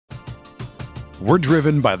We're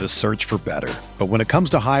driven by the search for better. But when it comes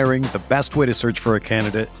to hiring, the best way to search for a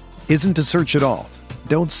candidate isn't to search at all.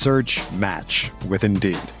 Don't search, match with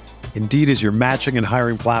Indeed. Indeed is your matching and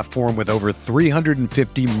hiring platform with over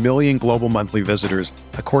 350 million global monthly visitors,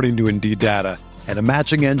 according to Indeed data, and a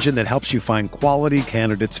matching engine that helps you find quality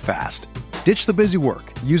candidates fast. Ditch the busy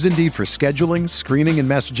work. Use Indeed for scheduling, screening, and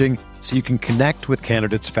messaging so you can connect with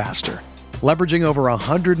candidates faster. Leveraging over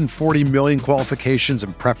 140 million qualifications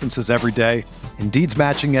and preferences every day, Indeed's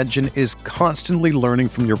matching engine is constantly learning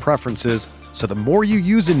from your preferences, so the more you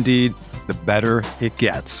use Indeed, the better it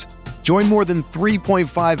gets. Join more than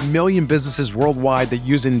 3.5 million businesses worldwide that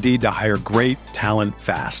use Indeed to hire great talent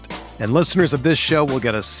fast. And listeners of this show will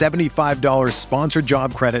get a $75 sponsored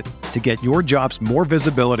job credit to get your jobs more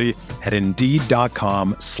visibility at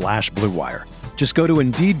Indeed.com/Blue Wire. Just go to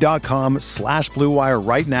Indeed.com/Blue Wire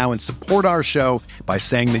right now and support our show by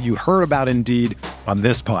saying that you heard about Indeed on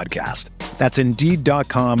this podcast. That's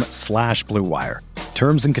Indeed.com/Blue Wire.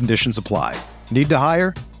 Terms and conditions apply. Need to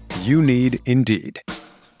hire? You need Indeed.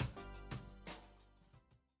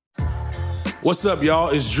 What's up, y'all?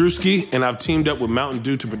 It's Drewski, and I've teamed up with Mountain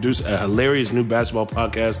Dew to produce a hilarious new basketball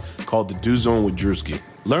podcast called The Dew Zone with Drewski.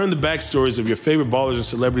 Learn the backstories of your favorite ballers and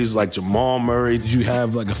celebrities like Jamal Murray. Did you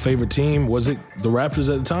have like a favorite team? Was it the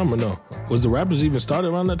Raptors at the time or no? Was the Raptors even started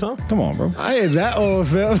around that time? Come on, bro. I ain't that old,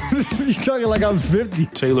 fam. You talking like I'm 50.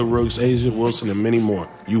 Taylor Rooks, Asia Wilson, and many more.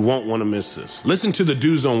 You won't want to miss this. Listen to The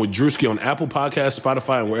Dew Zone with Drewski on Apple Podcasts,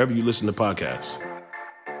 Spotify, and wherever you listen to podcasts.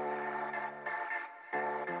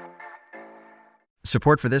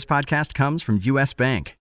 Support for this podcast comes from U.S.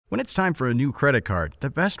 Bank. When it's time for a new credit card, the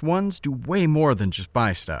best ones do way more than just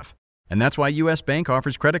buy stuff. And that's why U.S. Bank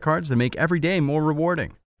offers credit cards that make every day more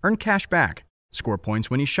rewarding. Earn cash back, score points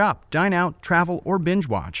when you shop, dine out, travel, or binge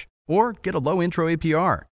watch, or get a low intro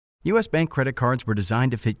APR. U.S. Bank credit cards were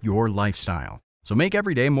designed to fit your lifestyle. So make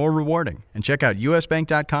every day more rewarding and check out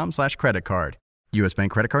usbank.com/credit card. U.S.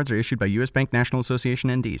 Bank credit cards are issued by U.S. Bank National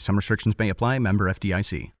Association ND. Some restrictions may apply. Member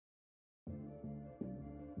FDIC.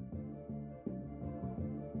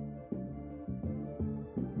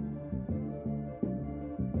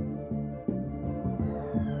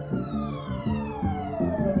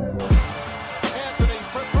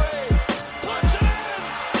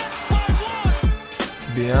 To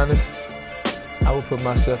be honest, I would put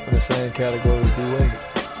myself in the same category as D-Wade.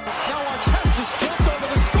 Now Artest jumped over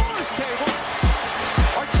the scorer's table.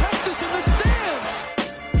 Artest is in the stands.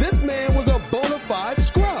 This man was a bona fide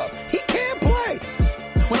scrub. He can't play.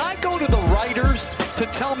 When I go to the writers to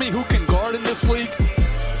tell me who can guard in this league,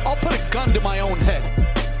 I'll put a gun to my own head.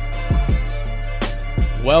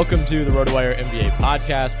 Welcome to the RotoWire NBA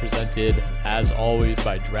podcast, presented as always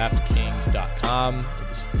by DraftKings.com. It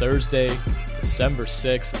was Thursday, December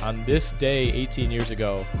 6th. On this day, 18 years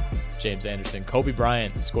ago, James Anderson, Kobe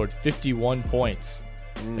Bryant scored 51 points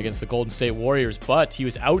against the Golden State Warriors, but he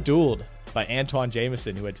was outdueled by Antawn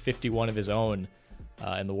Jamison, who had 51 of his own,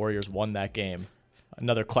 and the Warriors won that game.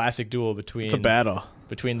 Another classic duel between it's a battle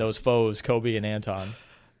between those foes, Kobe and Antawn.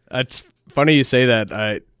 It's funny you say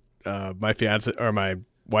that. My fiance or my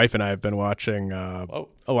wife and I have been watching a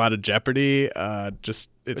lot of Jeopardy.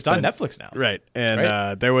 It's on Netflix now, right?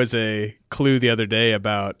 And there was a clue the other day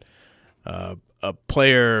about a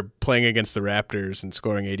player playing against the Raptors and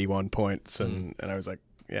scoring 81 points, and I was like,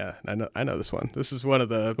 yeah, I know this one. This is one of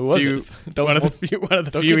the few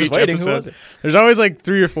each episode. There's always like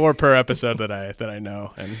 3 or 4 per episode that I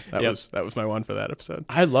know, and that was my one for that episode.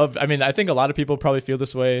 I think a lot of people probably feel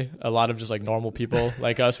this way. A lot of just like normal people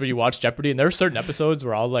like us, where you watch Jeopardy, and there are certain episodes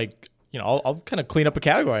where I'll like, I'll kind of clean up a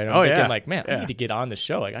category, and I'm thinking like, man, I need to get on this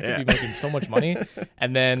show. Like I could be making so much money.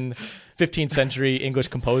 And then 15th century English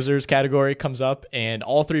composers category comes up, and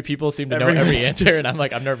all 3 people seem to know every answer, and I'm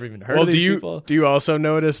like, I've never even heard of these people. Do you also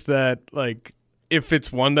notice that like if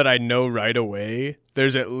it's one that I know right away,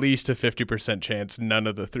 there's at least a 50% chance none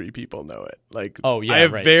of the 3 people know it. Like, I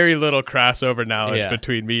have very little crossover knowledge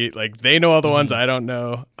between me. Like, they know all the ones I don't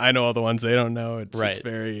know. I know all the ones they don't know. It's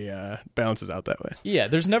very balances out that way. Yeah,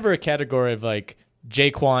 there's never a category of like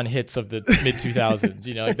Jaquan hits of the mid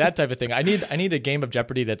 2000s, like that type of thing. I need a game of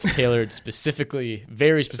Jeopardy that's tailored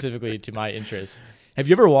very specifically to my interests. Have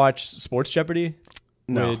you ever watched Sports Jeopardy?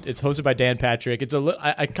 No. It's hosted by Dan Patrick.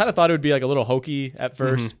 I kind of thought it would be like a little hokey at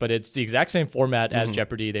first, but it's the exact same format as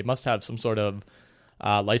Jeopardy. They must have some sort of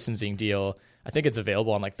licensing deal. I think it's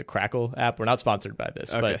available on like the Crackle app. We're not sponsored by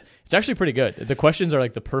this, but it's actually pretty good. The questions are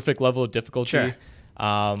like the perfect level of difficulty. Sure.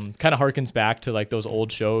 Kind of harkens back to like those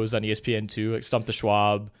old shows on ESPN2, like Stump the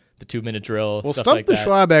Schwab, the 2-minute drill. Well, stuff Stump like the that.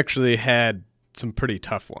 Schwab actually had some pretty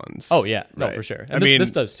tough ones. Oh yeah, no, right? for sure. And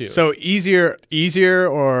this does too. So easier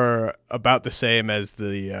or about the same as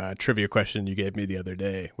the trivia question you gave me the other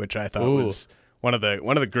day, which I thought was one of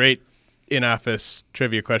the great in-office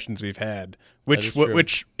trivia questions we've had.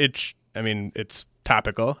 Which it's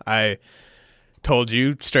topical. I told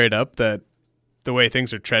you straight up that the way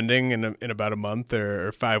things are trending in about a month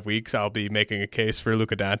or 5 weeks, I'll be making a case for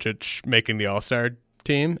Luka Doncic making the All-Star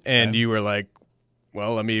team, and you were like,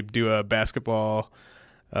 well, let me do a basketball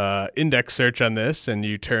index search on this, and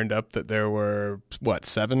you turned up that there were,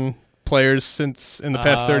 7 players in the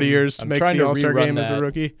past 30 years to make the All-Star game as a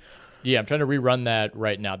rookie? Yeah, I'm trying to rerun that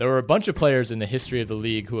right now. There were a bunch of players in the history of the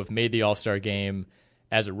league who have made the All-Star game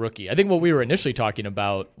as a rookie. I think what we were initially talking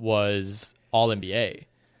about was All-NBA.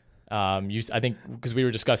 I think because we were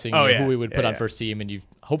discussing who we would put on first team, and you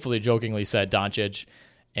hopefully jokingly said Doncic,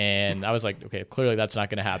 and I was like, okay, clearly that's not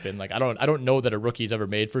going to happen. Like I don't know that a rookie's ever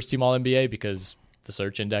made first team All-NBA because the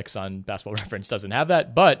search index on Basketball Reference doesn't have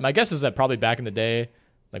that. But my guess is that probably back in the day,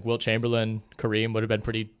 like Wilt Chamberlain, Kareem would have been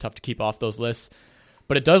pretty tough to keep off those lists.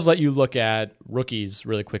 But it does let you look at rookies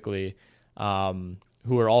really quickly,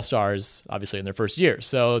 who are all-stars, obviously, in their first year.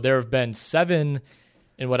 So there have been 7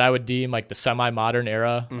 in what I would deem like the semi-modern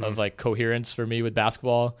era of like coherence for me with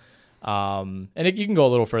basketball. And you can go a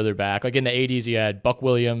little further back. Like in the 80s, you had Buck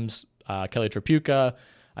Williams, Kelly Tripucka,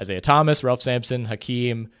 Isaiah Thomas, Ralph Sampson,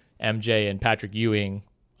 Hakeem, MJ, and Patrick Ewing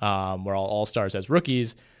were all all-stars as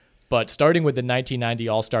rookies. But starting with the 1990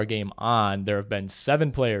 All-Star game on, there have been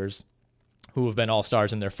 7 players who have been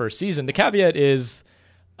all-stars in their first season. The caveat is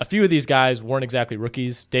a few of these guys weren't exactly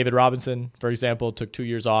rookies. David Robinson, for example, took 2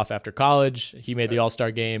 years off after college. He made the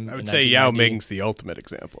All-Star game. I would say Yao Ming's the ultimate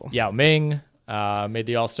example. Yao Ming made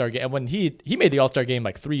the All-Star game. And when he made the All-Star game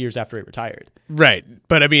like 3 years after he retired. Right.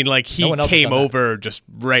 But I mean, like he came over just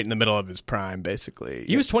right in the middle of his prime, basically.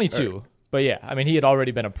 He was 22. But yeah, I mean, he had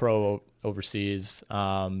already been a pro overseas.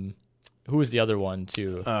 Who was the other one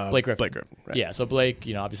too? Blake Griffin. Blake Griffin, right. Yeah, so Blake,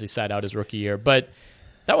 obviously sat out his rookie year, but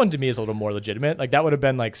that one to me is a little more legitimate. Like that would have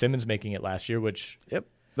been like Simmons making it last year, which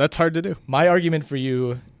that's hard to do. My argument for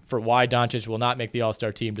you for why Doncic will not make the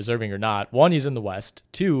All-Star team, deserving or not, 1, he's in the West.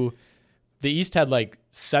 2, the East had like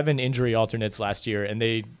 7 injury alternates last year, and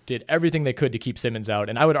they did everything they could to keep Simmons out.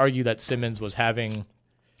 And I would argue that Simmons was having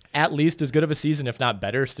at least as good of a season, if not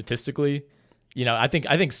better, statistically. I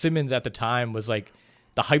think Simmons at the time was like,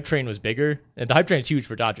 the hype train was bigger, and the hype train is huge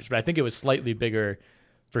for Doncic, but I think it was slightly bigger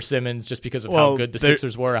for Simmons just because of how good the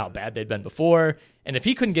Sixers were, how bad they'd been before. And if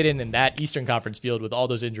he couldn't get in that Eastern Conference field with all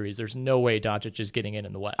those injuries, there's no way Doncic is getting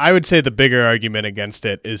in the West. I would say the bigger argument against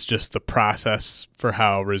it is just the process for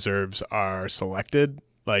how reserves are selected.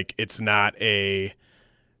 Like, it's not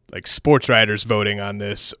like sports writers voting on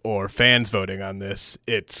this or fans voting on this.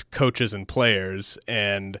 It's coaches and players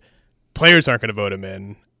aren't going to vote him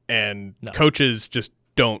in, and coaches just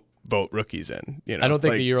don't vote rookies in. I don't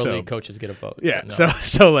think the EuroLeague coaches get a vote. Yeah,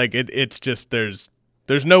 so like it's just there's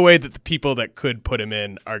no way that the people that could put him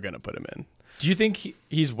in are going to put him in. Do you think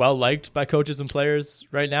he's well liked by coaches and players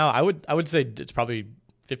right now? I would say it's probably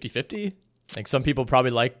 50-50. Like some people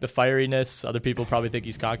probably like the fieriness, other people probably think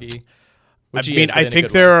he's cocky. I mean, I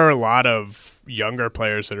think there are a lot of younger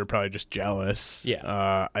players that are probably just jealous.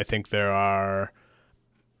 Yeah. I think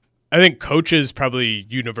coaches probably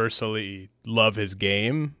universally love his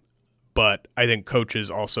game, but I think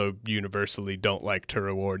coaches also universally don't like to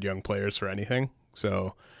reward young players for anything.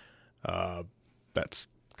 So that's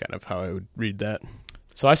kind of how I would read that.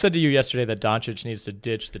 So I said to you yesterday that Doncic needs to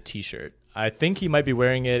ditch the T-shirt. I think he might be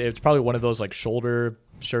wearing it. It's probably one of those like shoulder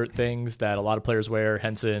shirt things that a lot of players wear.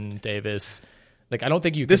 Henson, Davis. Like I don't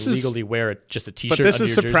think you can legally wear just a T-shirt. But this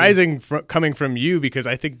is surprising coming from you because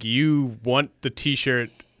I think you want the T-shirt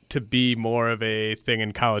to be more of a thing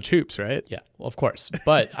in college hoops, right? Yeah, well, of course.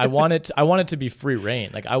 But I want it to be free reign.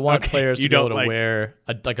 Like I want players to be able to wear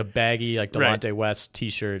a baggy like Delonte West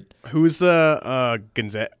T-shirt. Who's the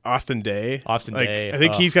Austin Day? Austin Day. I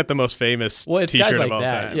think he's got the most famous it's T-shirt guys like of all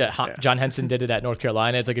that. time. Yeah, John Henson did it at North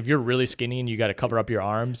Carolina. It's like if you're really skinny and you got to cover up your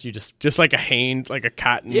arms, you just like a Hanes, like a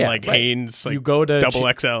cotton, Hanes, like you go to double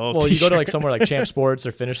XL. Well, T-shirt. you go to like somewhere like Champ Sports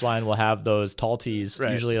or Finish Line will have those tall tees,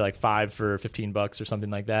 usually like $5 for $15 or something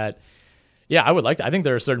like that. Yeah, I would like that. I think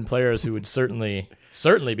there are certain players who would certainly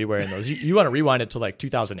be wearing those. You want to rewind it to like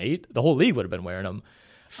 2008, the whole league would have been wearing them.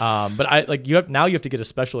 But you have to get a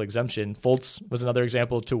special exemption. Fultz was another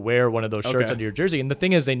example to wear one of those shirts under your jersey. And the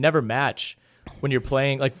thing is, they never match when you're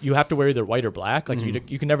playing. Like you have to wear either white or black. Like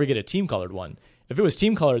you can never get a team colored one. If it was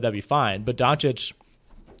team colored, that'd be fine. But Doncic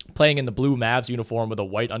playing in the blue Mavs uniform with a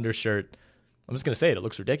white undershirt, I'm just gonna say it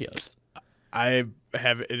looks ridiculous. I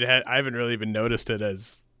haven't really even noticed it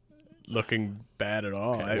as looking bad at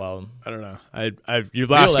all. Okay, I don't know. You've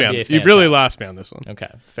lost me on. You've really lost me on this one.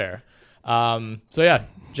 Okay, fair. So yeah,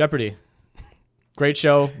 Jeopardy. Great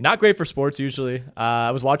show. Not great for sports usually.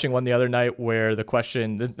 I was watching one the other night where the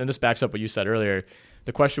question, and this backs up what you said earlier,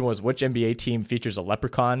 the question was which NBA team features a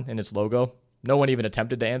leprechaun in its logo? No one even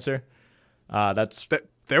attempted to answer.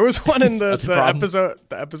 There was one in the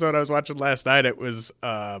episode I was watching last night. It was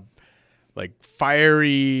like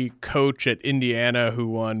fiery coach at Indiana who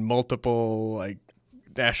won multiple like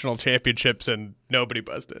national championships and nobody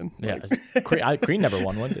buzzed in. Yeah, Crean never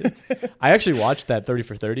won one. I actually watched that 30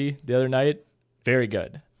 for 30 the other night. Very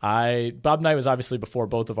good. Bob Knight was obviously before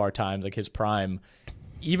both of our times, like his prime.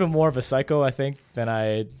 Even more of a psycho, I think, than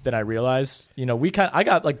I realized. You know, I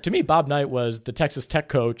got like, to me, Bob Knight was the Texas Tech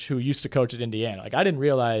coach who used to coach at Indiana. Like, I didn't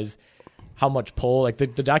realize how much pull. Like the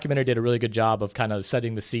documentary did a really good job of kind of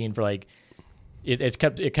setting the scene for like it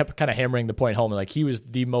kept kind of hammering the point home. Like he was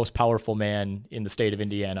the most powerful man in the state of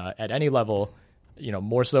Indiana at any level. You know,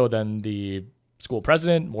 more so than the school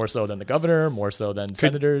president, more so than the governor, more so than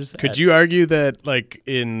senators. Could you argue that like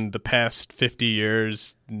in the past 50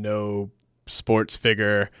 years, no sports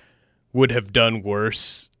figure would have done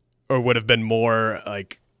worse or would have been more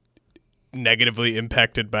like negatively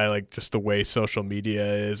impacted by like just the way social media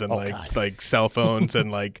is and like cell phones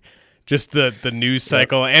and like just the news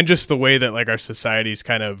cycle and just the way that like our society's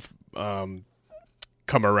kind of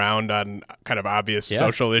come around on kind of obvious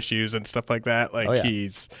social issues and stuff like that. Like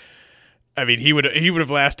he would have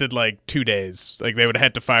lasted like 2 days. Like they would have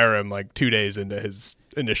had to fire him like 2 days into his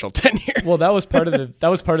initial tenure. Well, that was part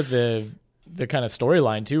of the kind of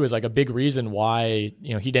storyline too, is like a big reason why,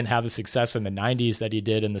 you know, he didn't have the success in the 90s that he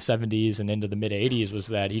did in the 70s and into the mid 80s was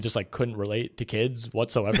that he just like couldn't relate to kids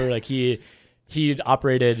whatsoever. Like he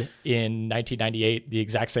operated in 1998 the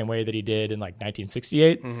exact same way that he did in like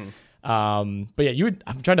 1968. Mm-hmm. But yeah,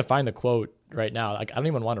 I'm trying to find the quote right now. Like I don't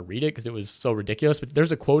even want to read it because it was so ridiculous, but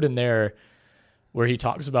there's a quote in there where he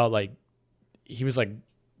talks about like he was like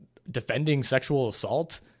defending sexual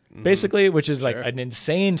assault basically, which is like an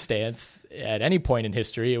insane stance at any point in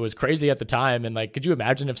history. It was crazy at the time. And like, could you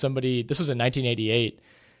imagine if this was in 1988,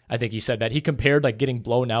 I think he said that he compared like getting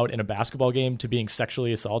blown out in a basketball game to being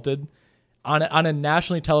sexually assaulted on a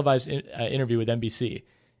nationally televised interview with NBC.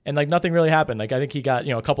 And like nothing really happened. Like I think he got,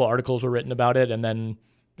 you know, a couple articles were written about it and then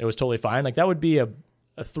it was totally fine. Like that would be a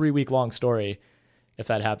 3-week long story if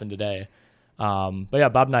that happened today. But yeah,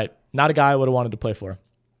 Bob Knight, not a guy I would have wanted to play for.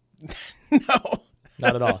 No.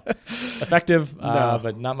 Not at all. Effective,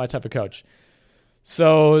 but not my type of coach.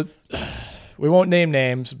 So we won't name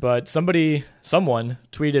names, but someone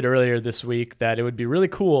tweeted earlier this week that it would be really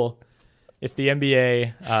cool if the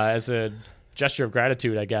NBA, as a gesture of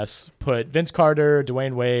gratitude, I guess, put Vince Carter,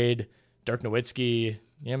 Dwayne Wade, Dirk Nowitzki,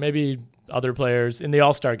 you know, maybe other players in the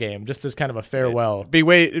All-Star game, just as kind of a farewell.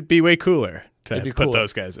 It'd be way cooler to put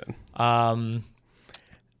those guys in.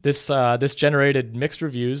 This generated mixed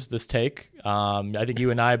reviews, this take. I think you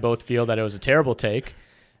and I both feel that it was a terrible take.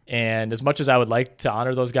 And as much as I would like to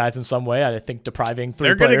honor those guys in some way, I think depriving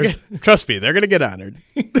three players... Trust me, they're going to get honored.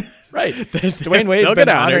 Right. Dwayne Wade's been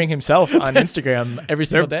honoring himself on Instagram every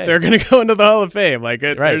single day. They're going to go into the Hall of Fame. Like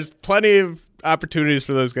There's plenty of opportunities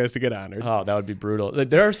for those guys to get honored. Oh, that would be brutal. Like,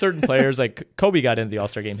 there are certain players, like Kobe got into the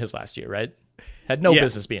All-Star game his last year, right? Had no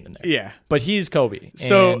business being in there. Yeah. But he's Kobe.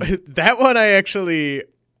 So that one I actually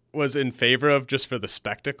was in favor of just for the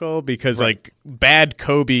spectacle because like bad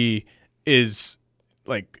Kobe is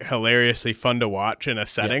like hilariously fun to watch in a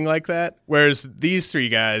setting like that. Whereas these three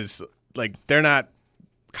guys, like they're not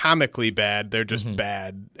comically bad. They're just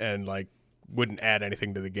bad and like wouldn't add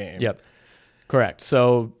anything to the game. Yep. Correct.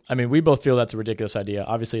 So, I mean, we both feel that's a ridiculous idea.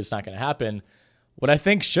 Obviously, it's not going to happen. What I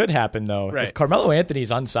think should happen, though, if Carmelo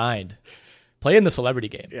Anthony's unsigned, play in the celebrity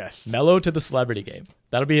game. Yes. Melo to the celebrity game.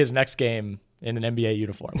 That'll be his next game in an NBA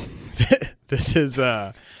uniform. This is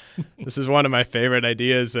one of my favorite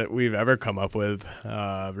ideas that we've ever come up with.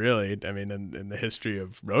 Really, I mean, in the history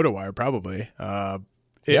of RotoWire, probably.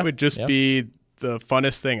 It would just be the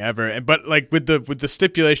funnest thing ever. But like with the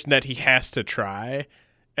stipulation that he has to try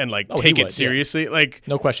and like take it seriously, like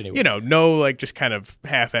no question he would. You know, no like just kind of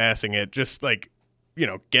half-assing it. Just like, you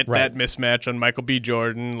know, get that mismatch on Michael B.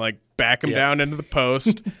 Jordan, like back him down into the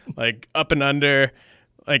post, like up and under.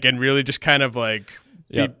 Like, and really just kind of like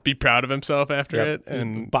be proud of himself after it.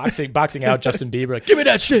 And boxing out Justin Bieber, like, give me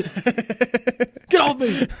that shit. Get off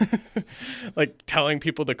me. Like telling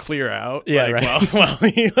people to clear out while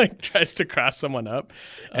he like tries to cross someone up.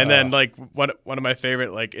 And then like one of my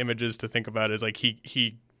favorite like images to think about is like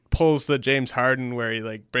he pulls the James Harden where he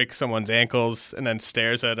like breaks someone's ankles and then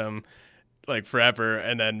stares at him like forever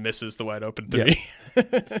and then misses the wide open three.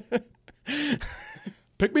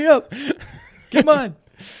 Pick me up. Get mine.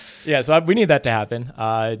 Yeah, so we need that to happen.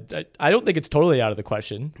 I don't think it's totally out of the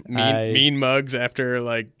question. Mean mugs after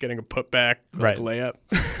like getting a putback Right. layup.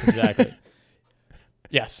 Exactly.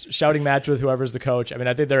 Yes, shouting match with whoever's the coach. I mean,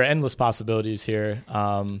 I think there are endless possibilities here.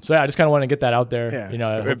 So yeah, I just kind of want to get that out there. Yeah. You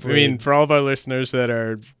know, I hopefully- mean, for all of our listeners that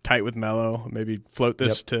are tight with Melo, maybe float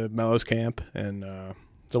this to Melo's camp and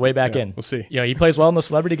it's a way back in. We'll see. You know, he plays well in the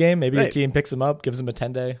celebrity game. Maybe a Right. team picks him up, gives him a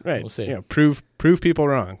 10-day. Right. We'll see. You know, prove people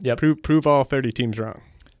wrong. Yep. Prove all 30 teams wrong.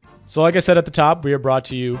 So like I said at the top, we are brought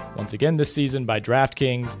to you once again this season by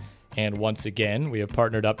DraftKings. And once again, we have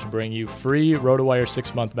partnered up to bring you free RotoWire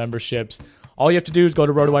 6-month memberships. All you have to do is go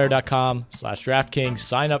to rotowire.com/DraftKings,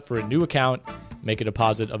 sign up for a new account, make a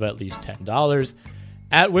deposit of at least $10,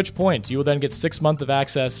 at which point you will then get 6 months of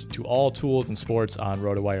access to all tools and sports on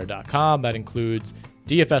rotowire.com. That includes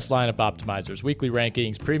DFS lineup optimizers, weekly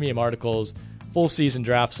rankings, premium articles, full season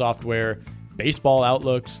draft software, baseball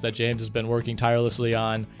outlooks that James has been working tirelessly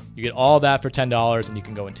on. You get all that for $10, and you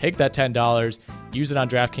can go and take that $10, use it on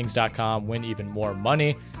DraftKings.com, win even more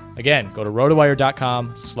money. Again, go to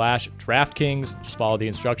rotowire.com/DraftKings. Just follow the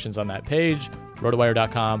instructions on that page.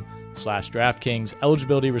 rotowire.com/DraftKings.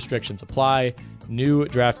 Eligibility restrictions apply. New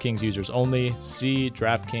DraftKings users only. See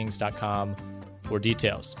DraftKings.com for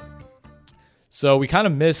details. So we kind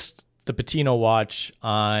of missed the Patino watch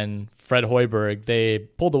on Fred Hoiberg. They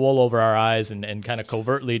pulled the wool over our eyes and kind of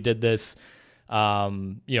covertly did this,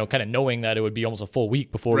 kind of knowing that it would be almost a full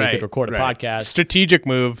week before we could record a podcast. Strategic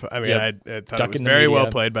move. I mean, Yep. I thought Duck it was in the very well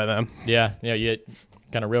media. played by them. Yeah, you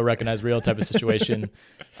kind of real recognize real type of situation.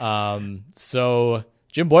 So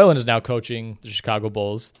Jim Boylan is now coaching the Chicago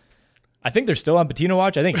Bulls. I think they're still on Patino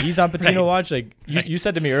watch. I think he's on Patino watch. Like you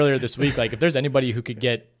said to me earlier this week, like if there's anybody who could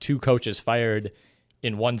get 2 coaches fired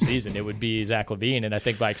in one season, it would be Zach LaVine, and I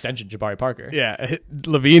think by extension, Jabari Parker. Yeah,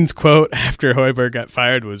 Levine's quote after Hoiberg got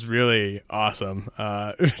fired was really awesome.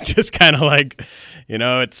 Just kind of like,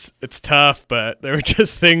 it's tough, but there were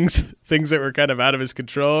just things that were kind of out of his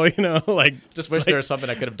control. Like Just wish there was something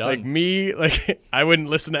I could have done. Like me, like I wouldn't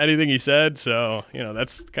listen to anything he said. So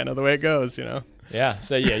that's kind of the way it goes. Yeah.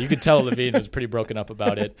 So yeah, you could tell Levine was pretty broken up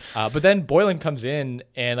about it. But then Boylan comes in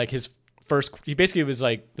and like he basically was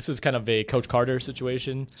like, this is kind of a Coach Carter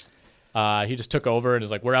situation. He just took over and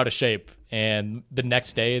was like, we're out of shape. And the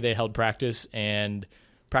next day they held practice and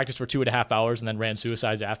practiced for 2.5 hours and then ran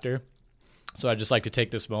suicides after. So I'd just like to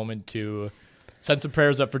take this moment to send some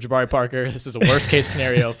prayers up for Jabari Parker. This is a worst case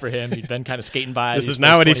scenario for him. He'd been kind of skating by. This these is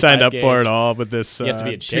not what he first signed 25 up for at games. all with this He has to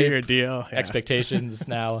be in 2-year shape. deal. Yeah. Expectations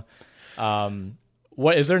now.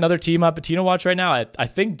 What is there another team on Patino watch right now? I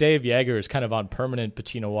think Dave Yeager is kind of on permanent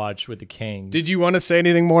Patino watch with the Kings. Did you want to say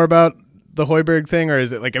anything more about the Hoiberg thing, or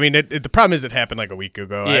is it like? I mean, the problem is it happened like a week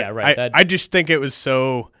ago. Yeah, right. I just think it was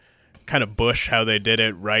so kind of Bush how they did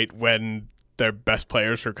it right when their best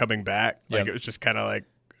players were coming back. Like It was just kind of like,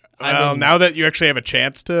 well, now that you actually have a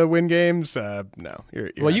chance to win games, no.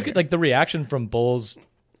 You're well, you could like the reaction from Bulls,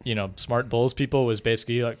 smart Bulls people was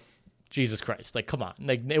basically like, Jesus Christ, like come on,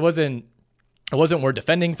 like it wasn't we're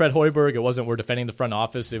defending Fred Hoiberg. It wasn't we're defending the front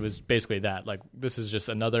office. It was basically that. Like this is just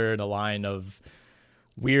another in a line of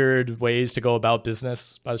weird ways to go about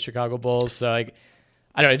business by the Chicago Bulls. So like,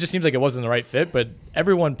 I don't know. It just seems like it wasn't the right fit. But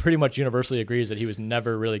everyone pretty much universally agrees that he was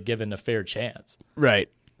never really given a fair chance. Right.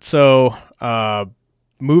 So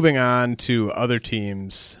moving on to other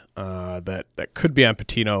teams that could be on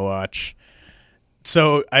Patino watch.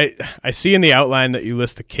 So I see in the outline that you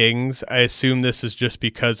list the Kings. I assume this is just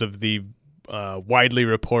because of the widely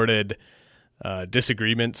reported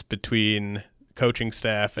disagreements between coaching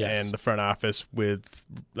staff and the front office with,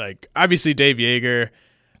 like, obviously Dave Yeager,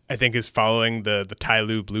 I think, is following the Ty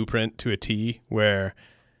Lue blueprint to a T where,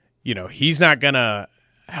 he's not going to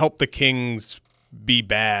help the Kings be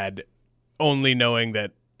bad only knowing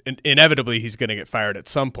that inevitably he's going to get fired at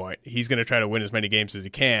some point. He's going to try to win as many games as he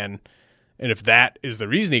can. And if that is the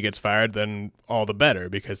reason he gets fired, then all the better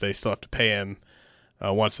because they still have to pay him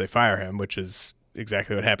once they fire him, which is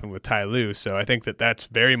exactly what happened with Ty Lue. So I think that that's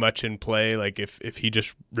very much in play. Like if he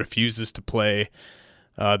just refuses to play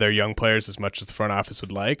their young players as much as the front office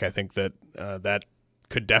would like, I think that that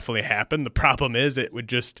could definitely happen. The problem is it would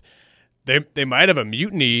just they might have a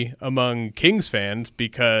mutiny among Kings fans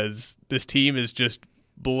because this team is just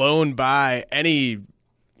blown by any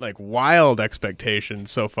like wild expectations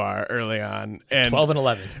so far early on, and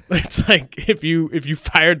 12-11. It's like if you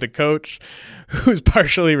fired the coach who's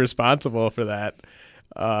partially responsible for that.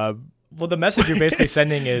 Well, the message you're basically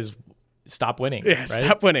sending is stop winning. Yeah, right?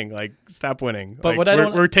 stop winning. Like stop winning. But like, what I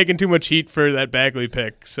don't- we're taking too much heat for that Bagley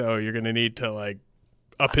pick, so you're going to need to like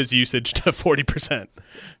up his usage to 40%.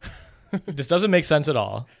 This doesn't make sense at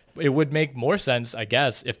all. It would make more sense, I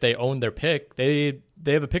guess, if they own their pick. They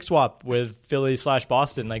have a pick swap with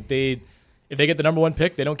Philly/Boston. Like if they get the number 1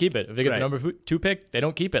 pick, they don't keep it. If they get the number 2 pick, they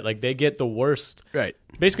don't keep it. Like they get the worst. Right.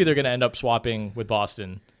 Basically, they're going to end up swapping with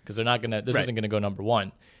Boston because they're not going to. This isn't going to go number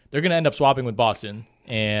 1. They're going to end up swapping with Boston,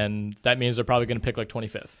 and that means they're probably going to pick like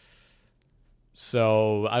 25th.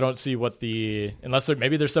 So I don't see what unless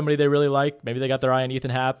maybe there's somebody they really like. Maybe they got their eye on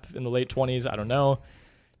Ethan Happ in the late 20s. I don't know.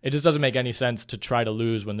 It just doesn't make any sense to try to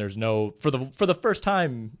lose when there's for the first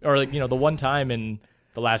time, or like, the one time in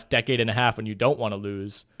the last decade and a half when you don't want to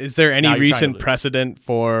lose. Is there any recent precedent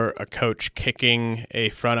for a coach kicking a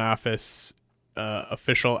front office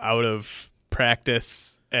official out of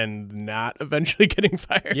practice and not eventually getting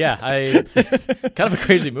fired? Yeah, kind of a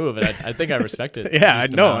crazy move, and I think I respect it. Yeah, I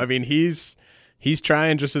know. I mean, he's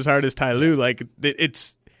trying just as hard as Ty Lue. Like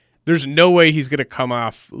there's no way he's going to come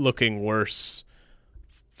off looking worse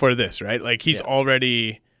for this, right? Like he's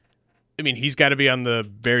already. I mean, he's got to be on the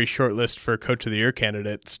very short list for Coach of the Year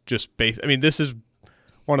candidates. I mean, this is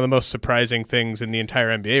one of the most surprising things in the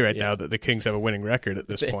entire NBA right now, that the Kings have a winning record at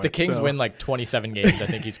this point. If the Kings win like 27 games, I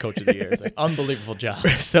think he's Coach of the Year. It's like unbelievable job.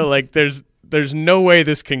 So like, there's no way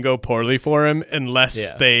this can go poorly for him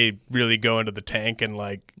unless they really go into the tank and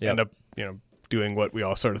like end up, doing what we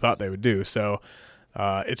all sort of thought they would do. So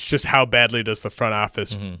it's just how badly does the front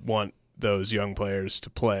office want those young players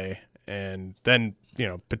to play, and then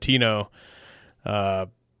Pitino.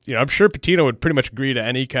 I'm sure Pitino would pretty much agree to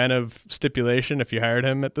any kind of stipulation if you hired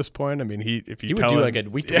him at this point. I mean, he would do like a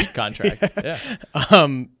week-to-week contract. Yeah.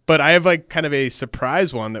 But I have like kind of a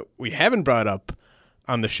surprise one that we haven't brought up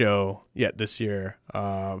on the show yet this year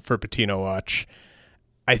for Pitino Watch.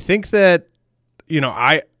 I think that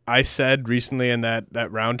I said recently in that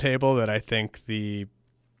roundtable that I think the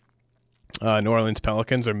New Orleans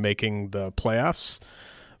Pelicans are making the playoffs.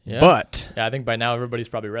 Yeah. But I think by now everybody's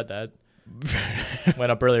probably read that.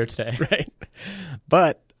 Went up earlier today. Right.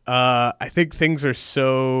 But I think things are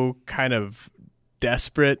so kind of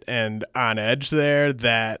desperate and on edge there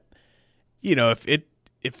that,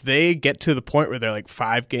 if they get to the point where they're like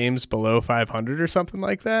 5 games below 500 or something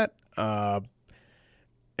like that, and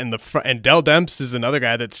Dell Demps is another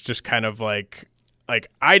guy that's just kind of like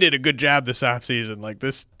I did a good job this offseason. Like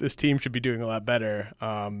this team should be doing a lot better.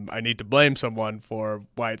 I need to blame someone for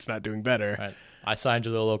why it's not doing better. Right. I signed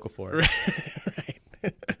you to the local for it.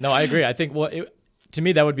 Right. No, I agree. I think to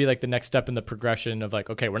me that would be like the next step in the progression of like,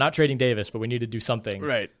 okay, we're not trading Davis, but we need to do something.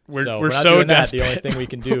 Right. We're not so doing desperate. that. The only thing we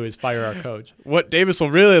can do is fire our coach. What Davis will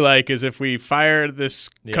really like is if we fire this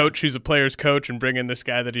coach who's a player's coach and bring in this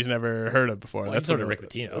guy that he's never heard of before. Well, that's sort of Rick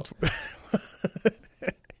Pitino.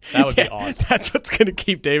 That would be awesome. That's what's going to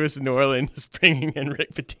keep Davis in New Orleans, is bringing in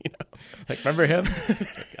Rick Pitino. Like, remember him?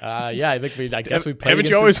 I guess we played. Haven't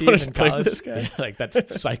you always wanted to play for this guy? Yeah, like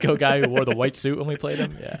that psycho guy who wore the white suit when we played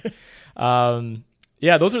him.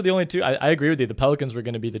 Yeah. Those are the only two. I agree with you. The Pelicans were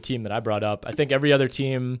going to be the team that I brought up. I think every other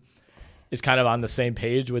team is kind of on the same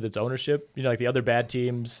page with its ownership. Like the other bad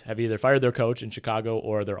teams have either fired their coach in Chicago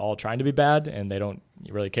or they're all trying to be bad and they don't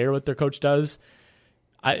really care what their coach does.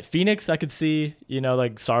 Phoenix, I could see,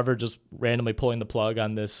 like Sarver just randomly pulling the plug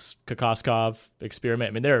on this Kokoskov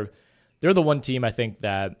experiment. I mean, they're the one team I think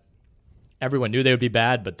that everyone knew they would be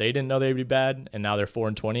bad, but they didn't know they would be bad, and now they're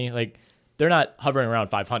 4-20. Like, they're not hovering around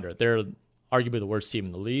 500. They're arguably the worst team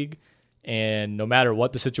in the league, and no matter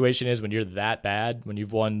what the situation is, when you're that bad, when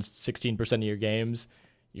you've won 16% of your games,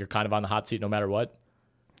 you're kind of on the hot seat no matter what.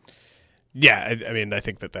 Yeah, I mean, I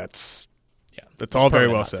think that's all very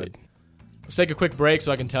well said. Let's take a quick break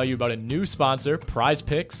so I can tell you about a new sponsor, Prize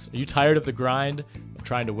Picks. Are you tired of the grind of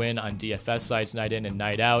trying to win on DFS sites night in and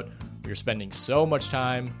night out? Where you're spending so much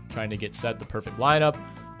time trying to get set the perfect lineup,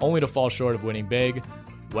 only to fall short of winning big?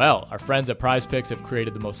 Well, our friends at Prize Picks have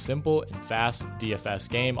created the most simple and fast DFS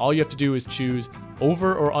game. All you have to do is choose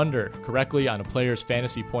over or under correctly on a player's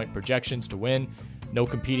fantasy point projections to win. No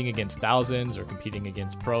competing against thousands or competing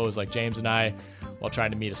against pros like James and I while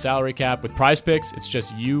trying to meet a salary cap. With Prize Picks, it's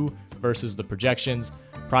just you versus the projections.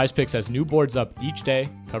 Prize Picks has new boards up each day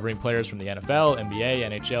covering players from the NFL, NBA,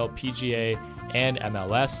 NHL, PGA, and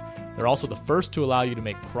MLS. They're also the first to allow you to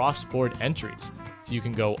make cross-sport entries. So you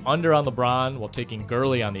can go under on LeBron while taking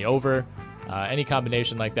Gurley on the over. Any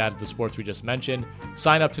combination like that of the sports we just mentioned.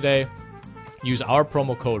 Sign up today. Use our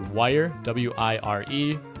promo code WIRE,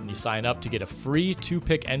 W-I-R-E, when you sign up to get a free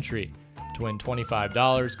 2-pick entry to win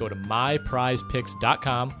 $25. Go to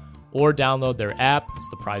myprizepicks.com or download their app. It's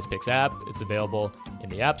the Prize Picks app. It's available in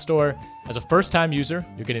the App Store. As a first-time user,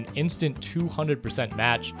 you get an instant 200%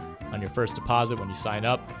 match on your first deposit when you sign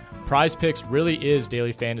up. Prize Picks really is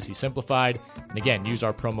daily fantasy simplified. And again, use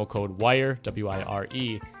our promo code WIRE,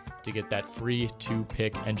 W-I-R-E, to get that free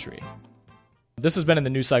 2-pick entry. This has been in the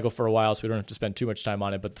news cycle for a while, so we don't have to spend too much time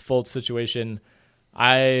on it. But the Fultz situation,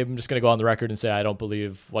 I'm just going to go on the record and say I don't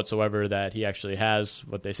believe whatsoever that he actually has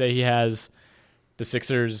what they say he has. The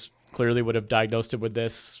Sixers clearly would have diagnosed him with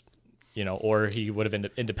this, or he would have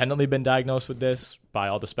independently been diagnosed with this by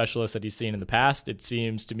all the specialists that he's seen in the past. It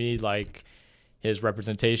seems to me like his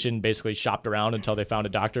representation basically shopped around until they found a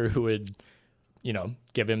doctor who would,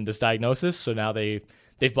 give him this diagnosis. So now they've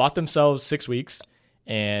bought themselves 6 weeks,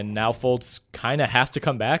 and now Fultz kind of has to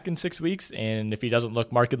come back in 6 weeks. And if he doesn't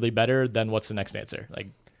look markedly better, then what's the next answer? Like,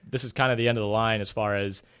 this is kind of the end of the line as far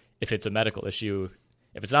as if it's a medical issue.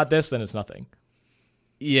 If it's not this, then it's nothing.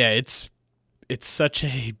 Yeah, it's such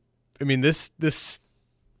a. I mean, this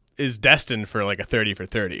is destined for like a 30 for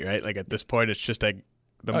 30, right? Like at this point, it's just like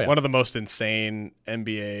one of the most insane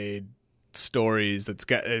NBA stories that's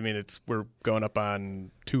got. I mean, we're going up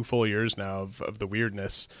on 2 full years now of the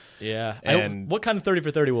weirdness. Yeah, and what kind of 30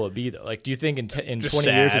 for 30 will it be though? Like, do you think in 20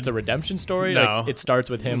 sad. years it's a redemption story? No. Like it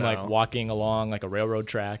starts with him like walking along like a railroad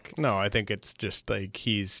track. No, I think it's just like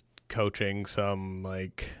he's coaching some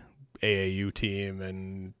like AAU team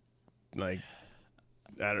and like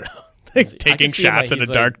I don't know. Like taking shots at a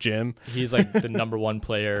dark gym. He's like the number 1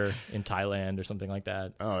 player in Thailand or something like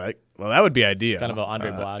that. Oh, well, that would be ideal. Kind of an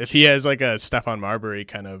Andre Blatch. If he has like a Stephon Marbury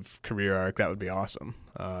kind of career arc, that would be awesome.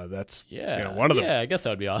 That's one of the. Yeah, I guess that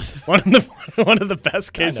would be awesome. One of the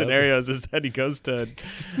best case scenarios is that he goes to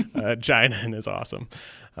China and is awesome.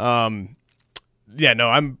 Yeah, no,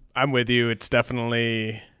 I'm with you. It's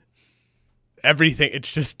definitely everything.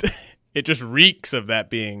 It's just. It just reeks of that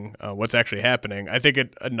being what's actually happening. I think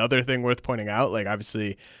another thing worth pointing out, like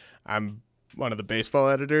obviously I'm one of the baseball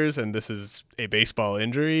editors, and this is a baseball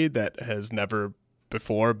injury that has never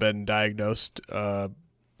before been diagnosed on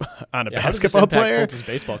a basketball player. His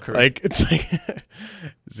baseball career? Like it's like,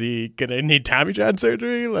 is he gonna need Tommy John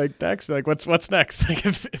surgery? Like next, like what's next? Like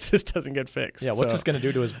if this doesn't get fixed, what's this gonna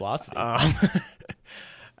do to his velocity?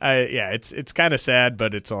 It's kind of sad,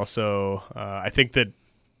 but it's also I think that.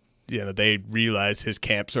 They realized his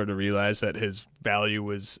camp sort of realized that his value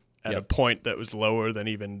was at a point that was lower than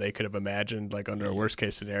even they could have imagined, like under a worst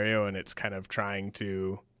case scenario. And it's kind of trying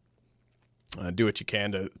to do what you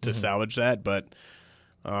can to salvage that. But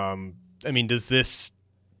I mean, does this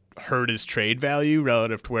hurt his trade value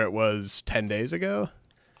relative to where it was 10 days ago?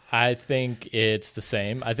 I think it's the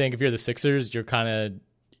same. I think if you're the Sixers, you're kind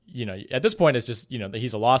of, at this point, it's just,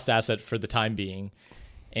 he's a lost asset for the time being.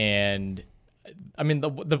 And I mean,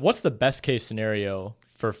 what's the best case scenario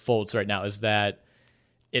for Fultz right now is that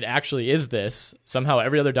it actually is this. Somehow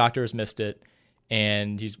every other doctor has missed it,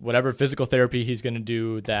 and he's whatever physical therapy he's going to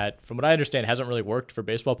do that, from what I understand, hasn't really worked for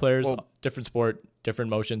baseball players. Well, different sport,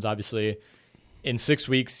 different motions, obviously. In 6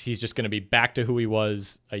 weeks, he's just going to be back to who he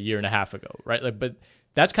was a year and a half ago, right? Like, but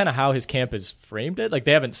that's kind of how his camp has framed it. Like,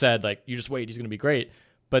 they haven't said, like, you just wait, he's going to be great.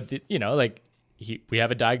 But, we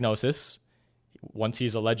have a diagnosis. Once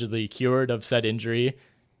he's allegedly cured of said injury,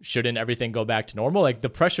 shouldn't everything go back to normal? Like the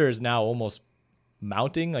pressure is now almost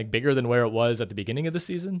mounting, like bigger than where it was at the beginning of the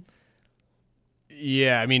season.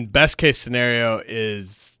 Yeah, I mean, best case scenario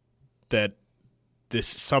is that this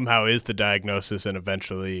somehow is the diagnosis and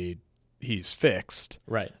eventually he's fixed.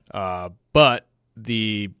 Right. But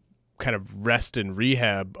the kind of rest and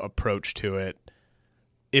rehab approach to it,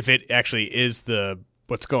 if it actually is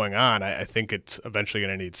what's going on, I think it's eventually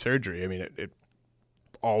going to need surgery. I mean, it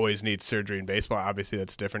always needs surgery in baseball. Obviously,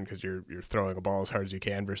 that's different because you're throwing a ball as hard as you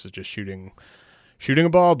can versus just shooting a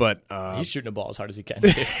ball. But he's shooting a ball as hard as he can.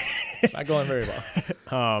 It's not going very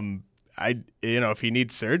well. If he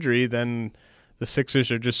needs surgery, then the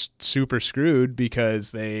Sixers are just super screwed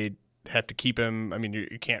because they have to keep him. I mean,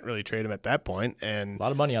 you can't really trade him at that point, and a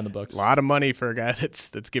lot of money on the books. A lot of money for a guy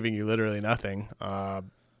that's giving you literally nothing.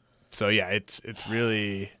 So yeah, it's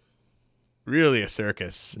really, really a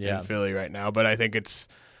circus in Philly right now. But I think it's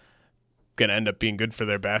going to end up being good for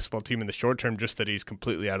their basketball team in the short term, just that he's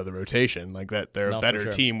completely out of the rotation. Like that, they're a better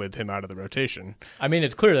team with him out of the rotation. I mean,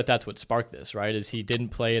 it's clear that that's what sparked this, right? Is he didn't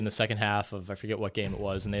play in the second half of, I forget what game it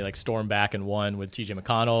was, and they like stormed back and won with TJ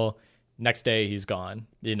McConnell. Next day, he's gone.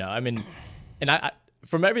 I mean, and I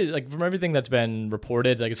from everything that's been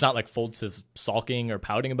reported, like it's not like Fultz is sulking or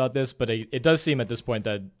pouting about this, but it does seem at this point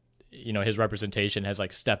that his representation has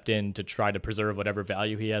like stepped in to try to preserve whatever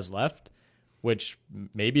value he has left, which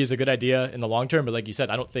maybe is a good idea in the long term. But like you said,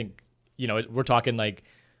 I don't think, we're talking like,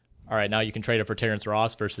 all right, now you can trade him for Terrence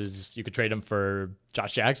Ross versus you could trade him for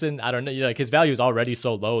Josh Jackson. I don't know. Like his value is already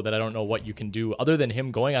so low that I don't know what you can do other than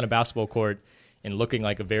him going on a basketball court and looking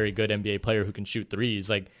like a very good NBA player who can shoot threes.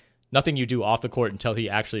 Like, nothing you do off the court until he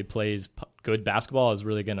actually plays good basketball is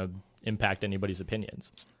really going to impact anybody's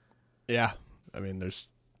opinions. Yeah. I mean,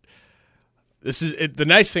 the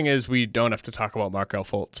nice thing is we don't have to talk about Markelle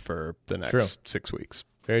Fultz for the next 6 weeks.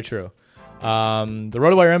 Very true. The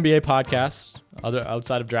RotoWire NBA podcast,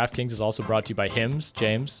 outside of DraftKings, is also brought to you by Hims.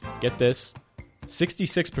 James, get this.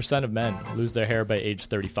 66% of men lose their hair by age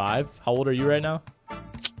 35. How old are you right now?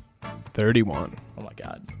 31. Oh, my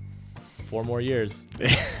God. 4 more years.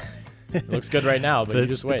 It looks good right now, but you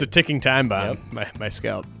just wait. It's a ticking time bomb, my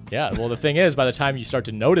scalp. Yeah, well, the thing is, by the time you start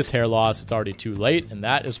to notice hair loss, it's already too late, and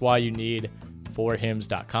that is why you need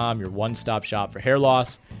forhims.com, your one-stop shop for hair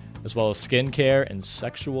loss, as well as skincare and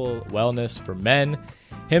sexual wellness for men.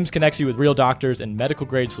 Hims connects you with real doctors and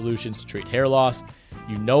medical-grade solutions to treat hair loss.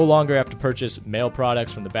 You no longer have to purchase male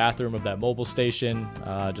products from the bathroom of that mobile station,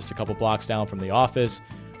 just a couple blocks down from the office.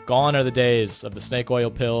 Gone are the days of the snake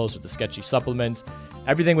oil pills or the sketchy supplements.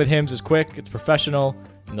 Everything with Hims is quick, it's professional,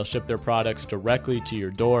 and they'll ship their products directly to your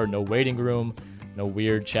door. No waiting room, no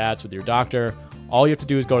weird chats with your doctor. All you have to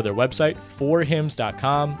do is go to their website,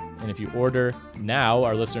 forhims.com, and if you order now,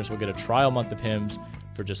 our listeners will get a trial month of Hims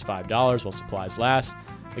for just $5 while supplies last.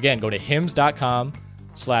 Again, go to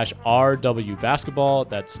hims.com/RWBasketball.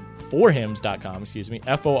 That's forhims.com,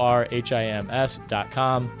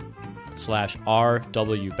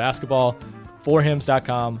 forhims.com/RWBasketball.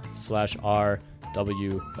 forhims.com/RWBasketball.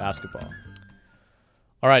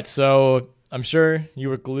 All right, so I'm sure you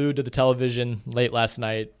were glued to the television late last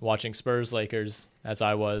night watching Spurs-Lakers, as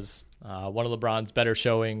I was. One of LeBron's better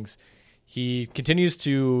showings. He continues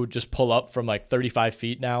to just pull up from like 35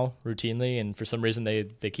 feet now routinely, and for some reason they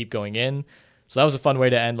keep going in. So that was a fun way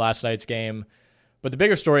to end last night's game. But the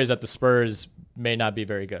bigger story is that the Spurs may not be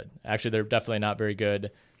very good. Actually, they're definitely not very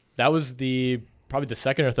good. That was probably the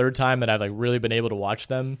second or third time that I've like really been able to watch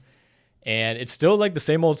them. And it's still like the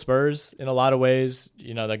same old Spurs in a lot of ways.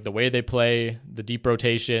 You know, like the way they play, the deep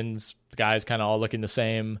rotations, the guys kind of all looking the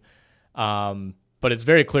same. But it's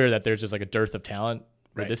very clear that there's just like a dearth of talent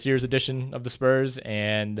with this year's edition of the Spurs.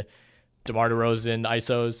 And DeMar DeRozan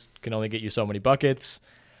ISOs can only get you so many buckets.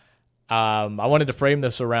 I wanted to frame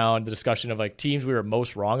this around the discussion of like teams we were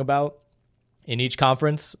most wrong about in each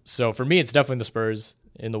conference. So for me, it's definitely the Spurs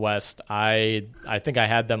in the West. I think I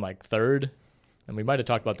had them like third. And we might have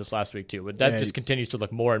talked about this last week too, but that just continues to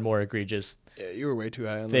look more and more egregious. Yeah, you were way too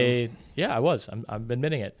high on them. Yeah, I was. I'm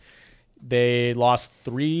admitting it. They lost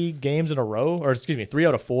 3 games in a row, or excuse me, 3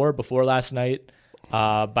 out of 4 before last night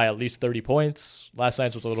by at least 30 points. Last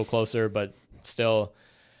night's was a little closer, but still,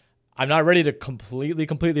 I'm not ready to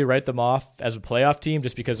completely write them off as a playoff team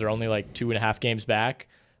just because they're only like 2.5 games back.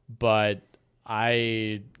 But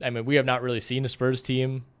I mean, we have not really seen a Spurs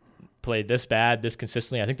team play this bad, this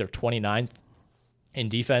consistently. I think they're 29th. In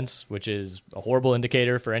defense, which is a horrible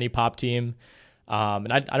indicator for any pop team.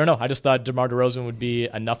 And I don't know. I just thought DeMar DeRozan would be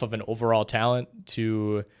enough of an overall talent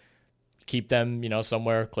to keep them,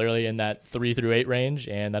 somewhere clearly in that 3 through 8 range,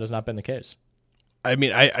 and that has not been the case. I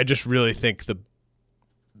mean, I just really think the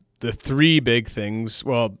 3 big things,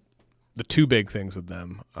 well, the 2 big things with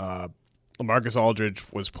them, LaMarcus Aldridge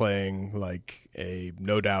was playing like a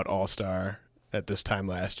no-doubt all-star at this time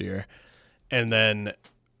last year. And then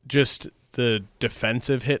just the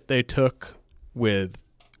defensive hit they took with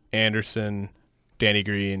Anderson, Danny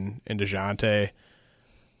Green, and DeJounte,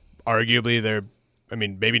 arguably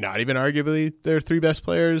maybe not even arguably, they're 3 best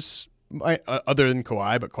players other than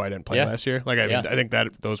Kawhi, but Kawhi didn't play last year. I think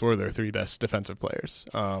that those were their 3 best defensive players.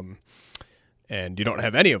 And you don't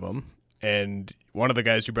have any of them. And one of the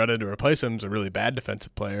guys you brought in to replace him is a really bad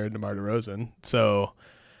defensive player, DeMar DeRozan. So,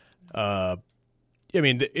 that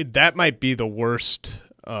might be the worst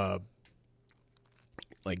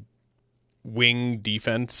wing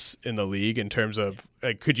defense in the league in terms of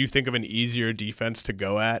could you think of an easier defense to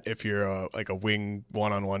go at if you're a wing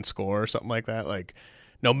one-on-one scorer or something like that? Like,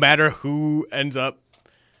 no matter who ends up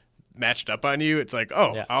matched up on you, it's like,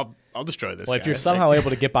 I'll destroy this guy. If you're somehow able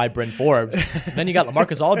to get by Bryn Forbes, then you got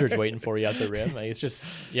LaMarcus Aldridge waiting for you at the rim. It's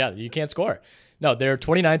just, you can't score. No, they're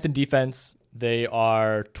 29th in defense. They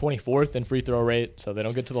are 24th in free throw rate, so they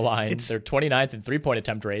don't get to the line. They're 29th in three-point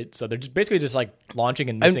attempt rate, so they're just basically like launching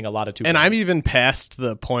and missing a lot of two-pointers. And I'm even past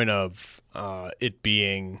the point of it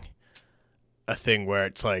being a thing where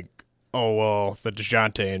it's like, oh, well, the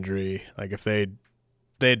DeJounte injury. Like, if they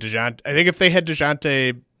had DeJounte, I think if they had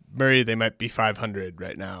DeJounte Murray, they might be 500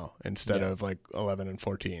 right now instead of like 11 and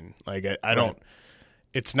 14. Like, I don't.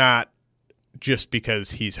 It's not just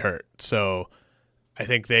because he's hurt. So I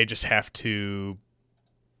think they just have to.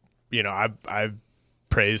 I've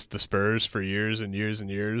praised the Spurs for years and years and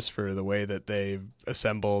years for the way that they've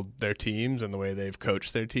assembled their teams and the way they've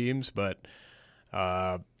coached their teams, but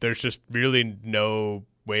there's just really no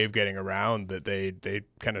way of getting around that they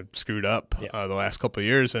kind of screwed up the last couple of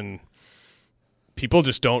years, and people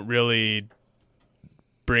just don't really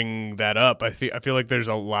bring that up. I feel like there's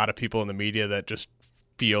a lot of people in the media that just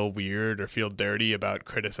feel weird or feel dirty about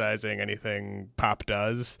criticizing anything Pop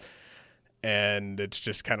does, and it's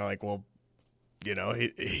just kind of like, well, you know,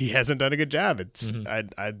 he hasn't done a good job. It's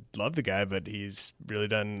I love the guy, but he's really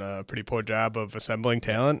done a pretty poor job of assembling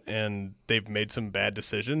talent, and they've made some bad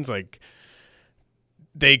decisions. Like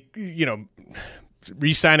they, you know,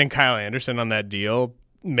 re-signing Kyle Anderson on that deal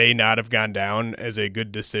may not have gone down as a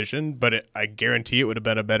good decision, but I guarantee it would have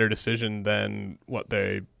been a better decision than what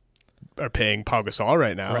they are paying Paul Gasol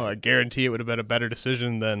right now. Right. I guarantee it would have been a better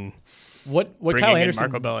decision than what bringing Kyle in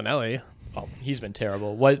Anderson, Marco Bellinelli. Oh, he's been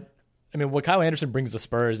terrible. What Kyle Anderson brings the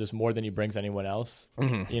Spurs is more than he brings anyone else.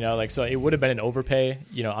 You know, like, so it would have been an overpay,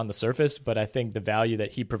 you know, on the surface, but I think the value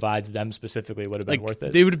that he provides them specifically would have been worth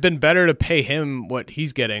it. It would have been better to pay him what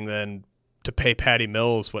he's getting than to pay Patty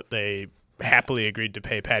Mills what they happily agreed to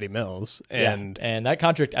pay Patty Mills. And that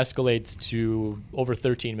contract escalates to over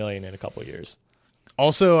 $13 million in a couple of years.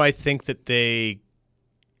 Also, I think that they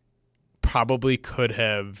probably could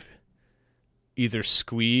have either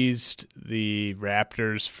squeezed the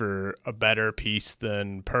Raptors for a better piece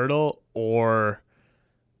than Poeltl or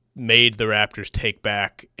made the Raptors take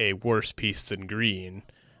back a worse piece than Green.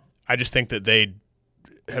 I just think that they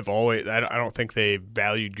have always – I don't think they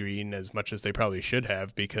valued Green as much as they probably should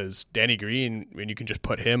have, because Danny Green, when you can just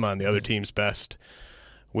put him on the other team's best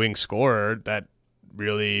wing scorer, that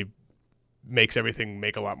really makes everything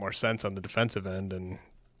make a lot more sense on the defensive end. And,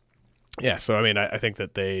 yeah, so, I mean, I think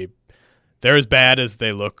that they're as bad as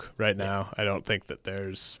they look right now. I don't think that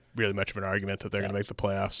there's really much of an argument that they're going to make the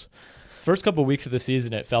playoffs. First couple of weeks of the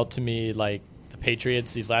season, it felt to me like the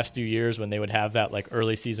Patriots these last few years when they would have that like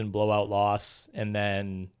early season blowout loss, and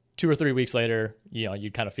then 2 or 3 weeks later, you know,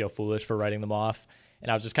 you'd kind of feel foolish for writing them off. And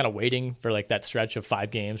I was just kind of waiting for like that stretch of 5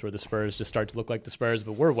 games where the Spurs just start to look like the Spurs,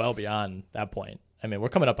 but we're well beyond that point. I mean, we're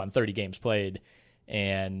coming up on 30 games played,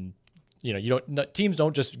 and you know, teams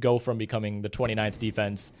don't just go from becoming the 29th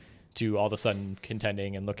defense to all of a sudden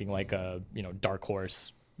contending and looking like a, you know, dark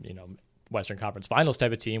horse, you know, Western Conference Finals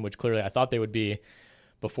type of team, which clearly I thought they would be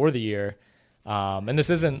before the year. And this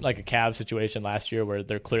isn't like a Cavs situation last year where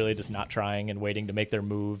they're clearly just not trying and waiting to make their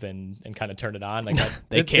move and kind of turn it on. Like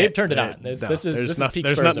they've turned it on. This is peak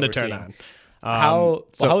Spurs nothing to turn on.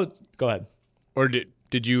 Go ahead. Or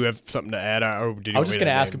did you have something to add? Or did you I was just going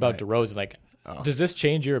to ask about DeRozan. Like, does this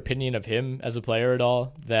change your opinion of him as a player at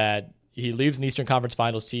all? That he leaves an Eastern Conference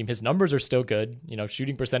Finals team. His numbers are still good. You know,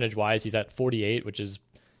 shooting percentage wise, he's at 48, which is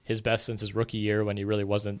his best since his rookie year when he really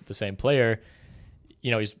wasn't the same player.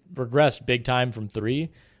 You know, he's regressed big time from 3,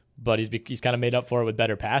 but he's kind of made up for it with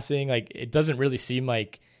better passing. Like, it doesn't really seem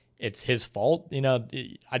like it's his fault. You know,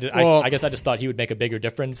 I guess I just thought he would make a bigger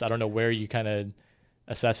difference. I don't know where you kind of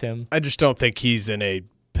assess him. I just don't think he's in a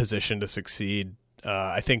position to succeed.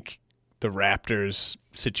 I think the Raptors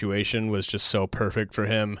situation was just so perfect for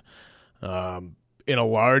him. In a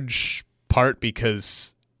large part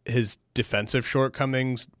because his defensive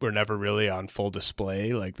shortcomings were never really on full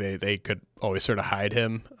display. Like they could always sort of hide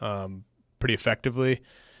him pretty effectively.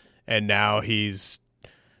 And now he's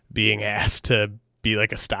being asked to be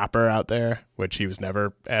like a stopper out there, which he was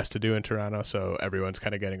never asked to do in Toronto. So everyone's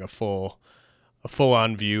kind of getting a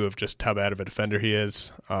full-on view of just how bad of a defender he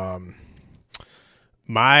is. The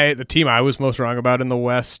team I was most wrong about in the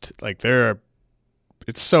West, like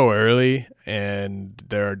it's so early, and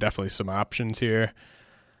there are definitely some options here.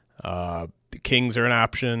 The Kings are an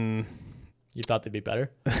option. You thought they'd be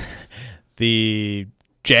better? The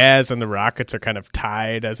Jazz and the Rockets are kind of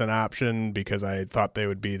tied as an option because I thought they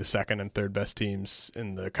would be the second and third best teams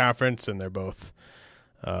in the conference, and they're both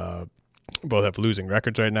have losing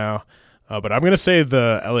records right now. But I'm going to say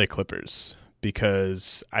the LA Clippers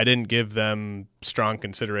because I didn't give them strong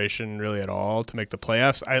consideration really at all to make the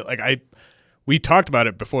playoffs. We talked about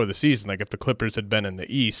it before the season. Like, if the Clippers had been in the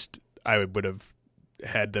East, I would have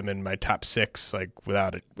had them in my top 6, like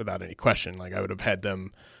without any question. Like, I would have had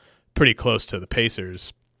them pretty close to the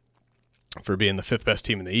Pacers for being the 5th best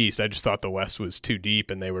team in the East. I just thought the West was too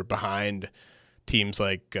deep, and they were behind teams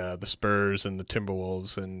like the Spurs and the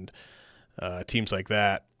Timberwolves and teams like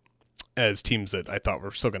that as teams that I thought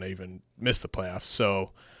were still going to even miss the playoffs.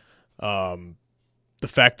 So the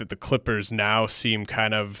fact that the Clippers now seem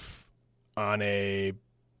kind of on a,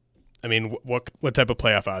 I mean, what type of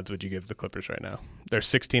playoff odds would you give the Clippers right now? They're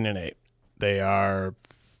 16-8. They are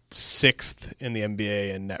 6th in the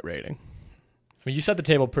NBA in net rating. I mean, you set the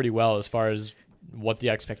table pretty well as far as what the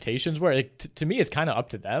expectations were. To me, it's kind of up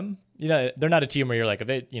to them. You know, they're not a team where you're like,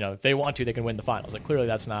 if they want to, they can win the finals. Like, clearly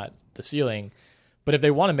that's not the ceiling. But if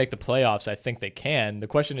they want to make the playoffs, I think they can. The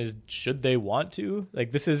question is, should they want to?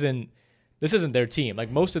 Like, this isn't their team.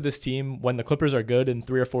 Like, most of this team, when the Clippers are good in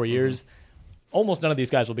 3 or 4 years, almost none of these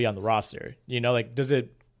guys will be on the roster. You know, like, does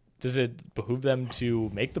it behoove them to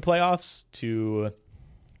make the playoffs, to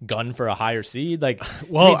gun for a higher seed? Like,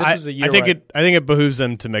 well, this is a year I think it behooves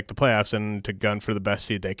them to make the playoffs and to gun for the best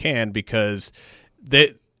seed they can, because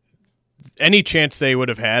any chance they would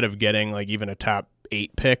have had of getting like even a top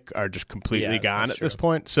 8 pick are just completely gone at this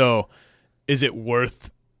point. So is it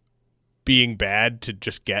worth being bad to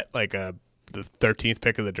just get like the 13th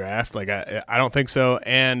pick of the draft? Like, I don't think so.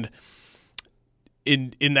 And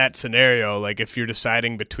in that scenario, like, if you're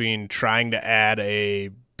deciding between trying to add a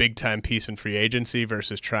big time piece in free agency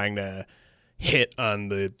versus trying to hit on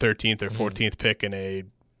the 13th or 14th pick in a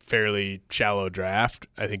fairly shallow draft,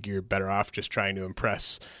 I think you're better off just trying to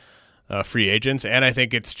impress free agents. And I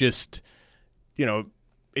think it's just, you know,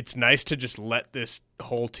 it's nice to just let this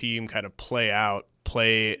whole team kind of play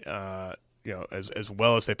you know, as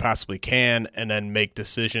well as they possibly can, and then make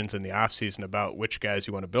decisions in the offseason about which guys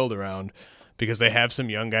you want to build around, because they have some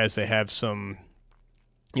young guys. They have some,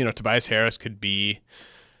 you know, Tobias Harris could be,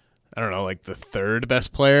 I don't know, like the 3rd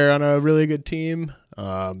best player on a really good team.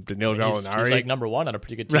 Danilo Gallinari, he's like number 1 on a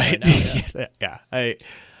pretty good team right now. Yeah.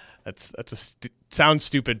 Sounds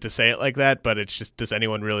stupid to say it like that, but it's just, does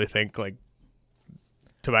anyone really think like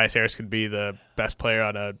Tobias Harris could be the best player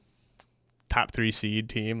on a top 3 seed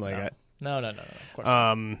team? Like, no. Of course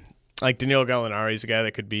not. Like Danilo Gallinari is a guy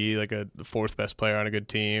that could be like a 4th best player on a good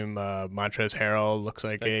team. Montrezl Harrell looks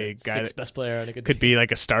like a guy 6th best player on a good could team. be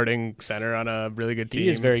like a starting center on a really good team. He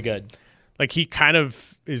is very good. Like, he kind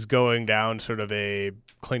of is going down sort of a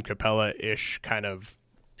Clint Capella-ish kind of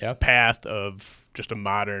path of just a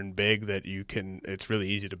modern big that it's really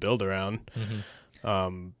easy to build around.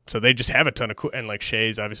 So they just have a ton of and like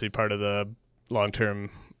Shea's obviously part of the long-term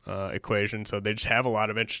equation. So they just have a lot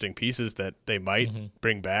of interesting pieces that they might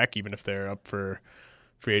bring back, even if they're up for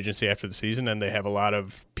free agency after the season. And they have a lot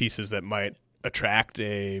of pieces that might attract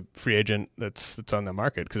a free agent that's on the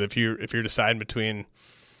market. Because if you're deciding between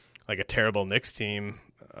like a terrible Knicks team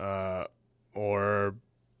or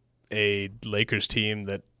a Lakers team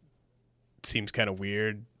that seems kind of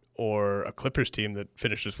weird, or a Clippers team that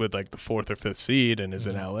finishes with like the 4th or 5th seed and is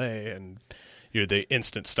in LA, and you're the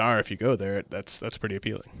instant star if you go there, that's pretty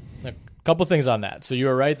appealing. A couple things on that. So you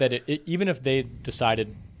were right that even if they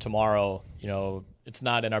decided tomorrow, you know, it's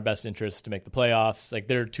not in our best interest to make the playoffs, like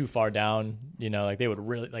they're too far down, you know, like they would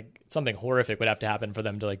really, like, something horrific would have to happen for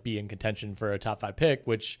them to like be in contention for a top 5 pick,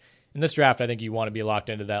 which in this draft, I think you want to be locked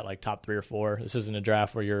into that like top 3 or 4. This isn't a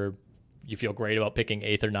draft where you feel great about picking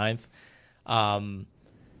 8th or 9th.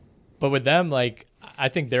 But with them, like, I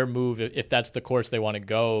think their move, if that's the course they want to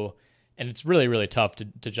go, and it's really, really tough to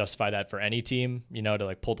justify that for any team, you know, to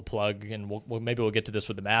like pull the plug. And maybe we'll get to this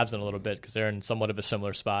with the Mavs in a little bit, because they're in somewhat of a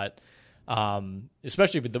similar spot,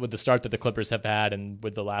 especially with the start that the Clippers have had, and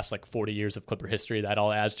with the last like 40 years of Clipper history, that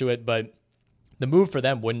all adds to it. But the move for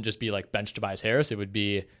them wouldn't just be like bench Tobias Harris. It would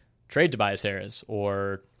be trade Tobias Harris,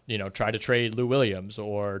 or, you know, try to trade Lou Williams,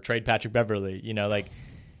 or trade Patrick Beverley. You know, like,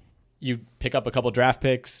 you pick up a couple draft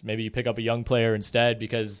picks, maybe you pick up a young player instead,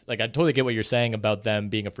 because like I totally get what you're saying about them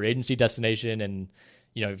being a free agency destination. And,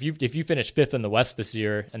 you know, if you finish 5th in the West this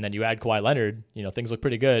year and then you add Kawhi Leonard, you know, things look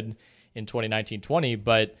pretty good in 2019-20.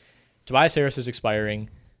 But Tobias Harris is expiring.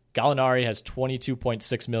 Gallinari has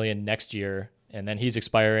 $22.6 million next year, and then he's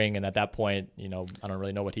expiring. And at that point, you know, I don't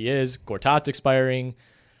really know what he is. Gortat's expiring.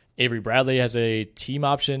 Avery Bradley has a team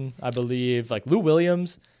option, I believe. Like, Lou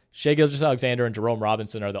Williams, Shai Gilgeous-Alexander, and Jerome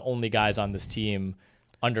Robinson are the only guys on this team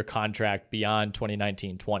under contract beyond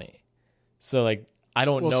 2019-20. So, like, I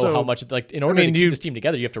don't know how much, like, in order to keep this team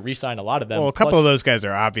together, you have to re-sign a lot of them. Well, a couple of those guys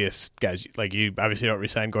are obvious guys. Like, you obviously don't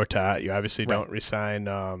re-sign Gortat. You obviously don't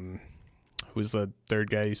re-sign, who's the 3rd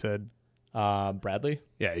guy you said? Bradley.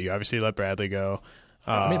 Yeah, you obviously let Bradley go.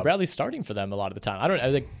 I mean, Bradley's starting for them a lot of the time.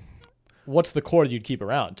 I think, what's the core you'd keep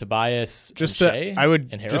around? Tobias, and Shai, I would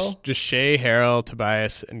and Harrell? Just Shai, Harrell,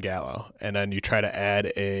 Tobias, and Gallo, and then you try to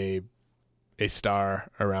add a star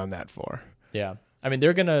around that 4. Yeah, I mean,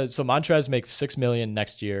 they're gonna. So Montrez makes $6 million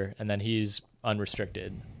next year, and then he's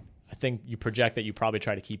unrestricted. I think you project that you probably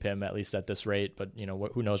try to keep him at least at this rate, but you know,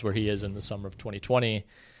 who knows where he is in the summer of 2020.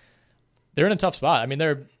 They're in a tough spot. I mean,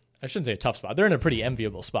 I shouldn't say a tough spot. They're in a pretty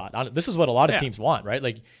enviable spot. This is what a lot of teams want, right?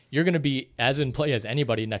 Like, you're going to be as in play as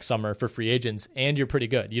anybody next summer for free agents, and you're pretty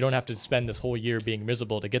good. You don't have to spend this whole year being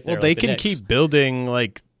miserable to get there. Well, they can keep building,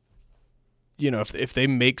 like, if they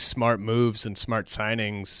make smart moves and smart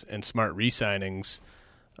signings and smart re-signings,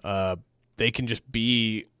 they can just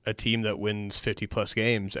be a team that wins 50-plus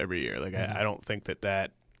games every year. Like, I don't think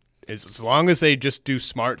that is, as long as they just do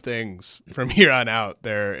smart things from here on out,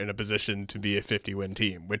 they're in a position to be a 50-win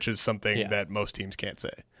team, which is something that most teams can't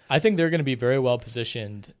say. I think they're going to be very well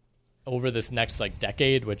positioned over this next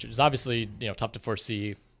decade, which is obviously tough to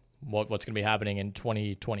foresee what's going to be happening in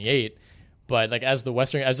 2028. But as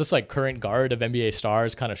this current guard of NBA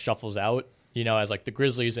stars kind of shuffles out, as the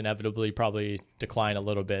Grizzlies inevitably probably decline a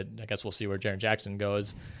little bit. I guess we'll see where Jaren Jackson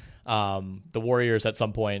goes. The Warriors at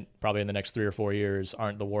some point, probably in the next 3 or 4 years,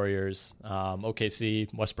 aren't the Warriors.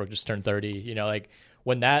 OKC, Westbrook just turned 30.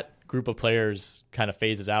 When that group of players kind of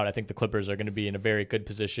phases out, I think the Clippers are going to be in a very good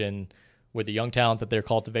position with the young talent that they're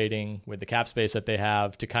cultivating, with the cap space that they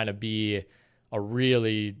have, to kind of be a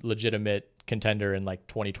really legitimate contender in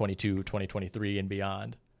 2022, 2023 and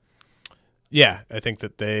beyond. Yeah, I think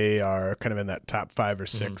that they are kind of in that top 5 or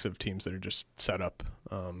 6 of teams that are just set up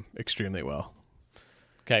extremely well.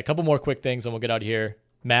 Okay, a couple more quick things and we'll get out of here.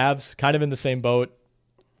 Mavs, kind of in the same boat.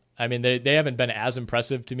 I mean, they haven't been as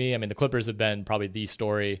impressive to me. I mean, the Clippers have been probably the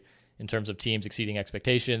story in terms of teams exceeding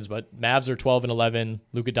expectations, but Mavs are 12-11.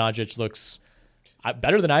 Luka Doncic looks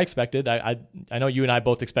better than I expected. I know you and I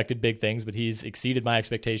both expected big things, but he's exceeded my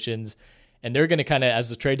expectations. And they're going to kind of, as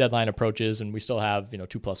the trade deadline approaches, and we still have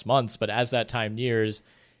 2+ months, but as that time nears,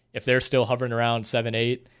 if they're still hovering around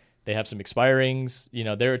 7-8, they have some expirings.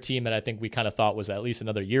 They're a team that I think we kind of thought was at least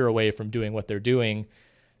another year away from doing what they're doing.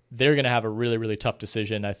 They're going to have a really, really tough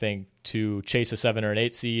decision, I think, to chase a 7 or an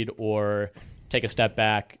 8 seed or take a step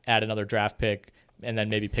back, add another draft pick, and then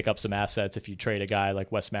maybe pick up some assets if you trade a guy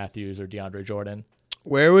like Wes Matthews or DeAndre Jordan.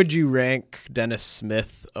 Where would you rank Dennis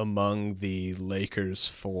Smith among the Lakers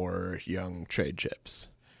for young trade chips?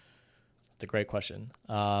 That's a great question.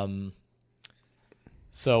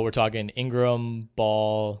 So we're talking Ingram,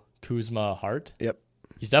 Ball, Kuzma, Hart. Yep.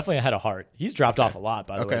 He's definitely ahead of Hart. He's dropped off a lot,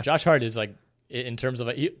 by the way. Josh Hart is in terms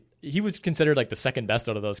of he was considered the second best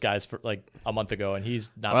out of those guys for a month ago, and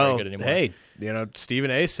he's not very good anymore. Hey,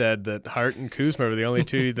 Stephen A said that Hart and Kuzma were the only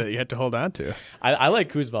two that you had to hold on to. I like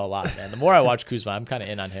Kuzma a lot, man. The more I watch Kuzma, I'm kind of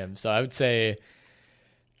in on him. So I would say,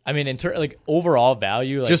 I mean, in overall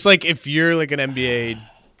value, just if you're an NBA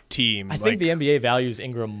team, I think the NBA values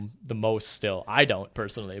Ingram the most still. I don't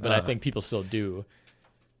personally, but I think people still do.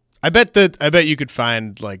 I bet you could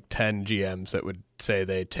find 10 GMs that would say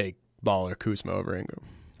they take Ball or Kuzma over Ingram.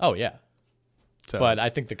 Oh yeah. So, but I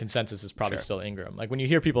think the consensus is probably still Ingram. When you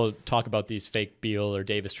hear people talk about these fake Beal or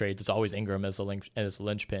Davis trades, it's always Ingram as a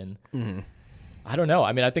linchpin. Mm-hmm. I don't know.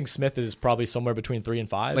 I mean, I think Smith is probably somewhere between 3 and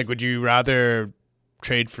 5. Would you rather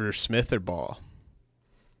trade for Smith or Ball?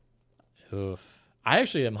 Oof. I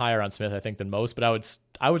actually am higher on Smith, I think, than most, but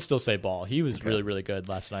I would still say Ball. He was really, really good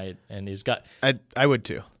last night, and he's got. I would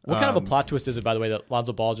too. What kind of a plot twist is it, by the way, that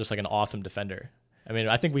Lonzo Ball is just an awesome defender? I mean,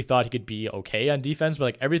 I think we thought he could be okay on defense,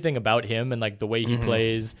 but everything about him and the way he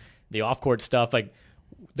plays, the off-court stuff,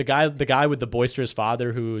 the guy with the boisterous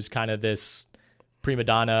father who's kind of this prima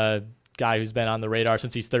donna guy who's been on the radar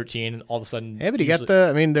since he's 13, all of a sudden. Yeah, but he got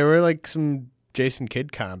there were some Jason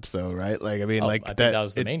Kidd comps though, right? I think that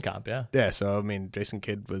was the main comp, yeah. Yeah, so I mean, Jason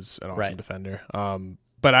Kidd was an awesome defender.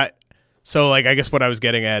 But I guess what I was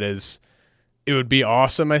getting at is it would be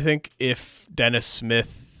awesome, I think, if Dennis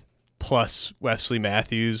Smith plus Wesley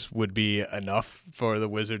Matthews would be enough for the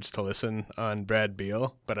Wizards to listen on Brad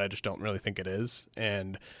Beal, but I just don't really think it is.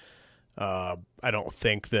 And I don't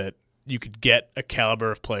think that you could get a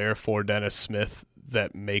caliber of player for Dennis Smith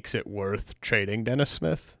that makes it worth trading Dennis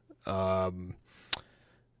Smith. And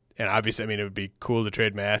obviously, I mean, it would be cool to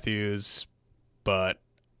trade Matthews, but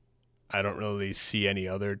I don't really see any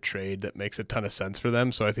other trade that makes a ton of sense for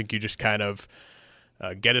them. So I think you just kind of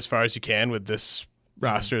get as far as you can with this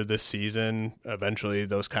roster this season. Eventually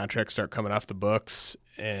those contracts start coming off the books,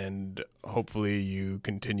 and hopefully you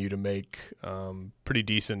continue to make pretty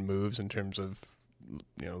decent moves in terms of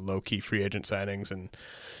low-key free agent signings and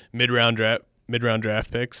mid-round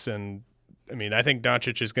draft picks. And I mean, I think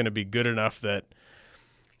Doncic is going to be good enough that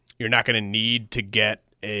you're not going to need to get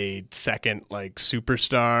a second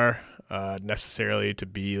superstar necessarily to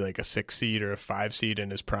be a 6 seed or a 5 seed in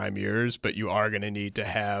his prime years, but you are going to need to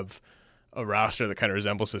have a roster that kind of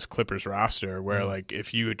resembles this Clippers roster where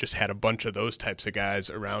if you had just had a bunch of those types of guys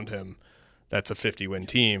around him, that's a 50-win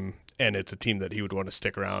team, and it's a team that he would want to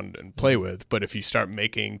stick around and play with. But if you start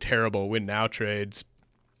making terrible win-now trades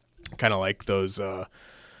kind of like those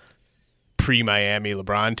pre-Miami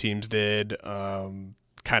LeBron teams did, kind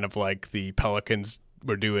of like the Pelicans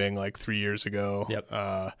were doing like 3 years ago.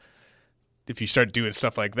 Yep. If you start doing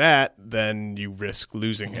stuff like that, then you risk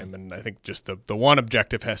losing him. And I think just the one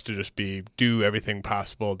objective has to just be do everything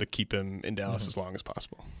possible to keep him in Dallas as long as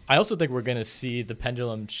possible. I also think we're going to see the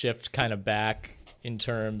pendulum shift kind of back in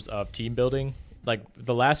terms of team building. Like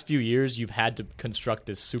the last few years, you've had to construct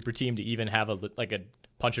this super team to even have a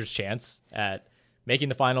puncher's chance at making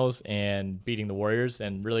the finals and beating the Warriors.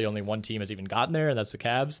 And really only one team has even gotten there, and that's the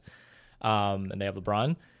Cavs. And they have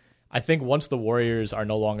LeBron. I think once the Warriors are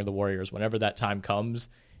no longer the Warriors, whenever that time comes,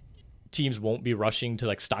 teams won't be rushing to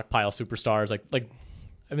like stockpile superstars.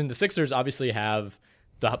 The Sixers obviously have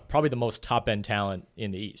probably the most top end talent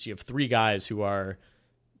in the East. You have 3 guys who are,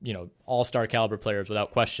 all-star caliber players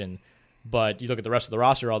without question. But you look at the rest of the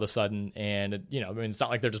roster all of a sudden, and it's not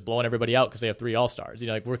like they're just blowing everybody out because they have 3 all-stars.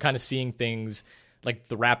 We're kind of seeing things like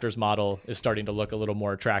the Raptors model is starting to look a little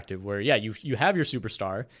more attractive where, you have your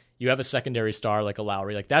superstar, you have a secondary star like a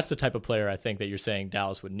Lowry. Like that's the type of player I think that you're saying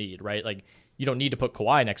Dallas would need, right? Like you don't need to put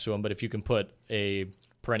Kawhi next to him, but if you can put a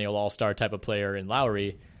perennial all-star type of player in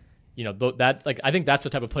Lowry, I think that's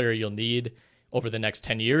the type of player you'll need over the next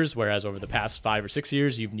 10 years, whereas over the past 5 or 6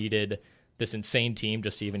 years, you've needed this insane team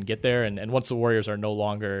just to even get there. And once the Warriors are no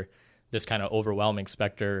longer this kind of overwhelming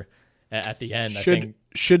specter at the end,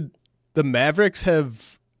 should the Mavericks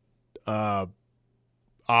have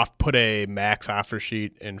put a max offer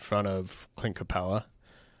sheet in front of Clint Capella?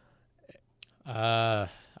 I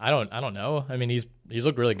don't know. I mean, he's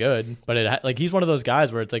looked really good, but he's one of those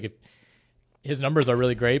guys where it's like if his numbers are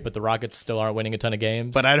really great, but the Rockets still aren't winning a ton of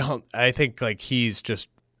games. But I think like he's just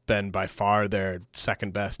been by far their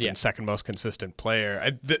second best and second most consistent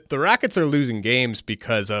player. The Rockets are losing games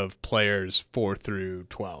because of players 4 through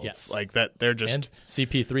 12. Yes. Like that they're just and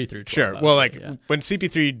CP3 through 12. Sure. Well, when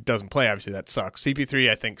CP3 doesn't play, obviously that sucks. CP3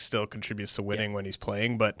 I think still contributes to winning when he's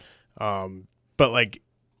playing, but like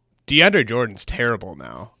DeAndre Jordan's terrible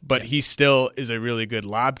now, but he still is a really good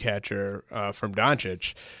lob catcher from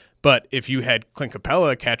Doncic. But if you had Clint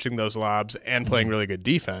Capella catching those lobs and playing really good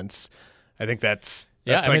defense, I think that's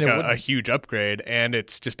a huge upgrade, and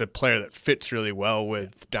it's just a player that fits really well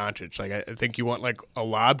with Doncic. Like I think you want like a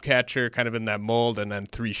lob catcher kind of in that mold, and then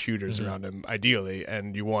 3 shooters around him ideally,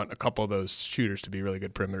 and you want a couple of those shooters to be really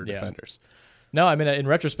good perimeter defenders. No, I mean in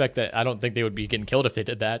retrospect, that I don't think they would be getting killed if they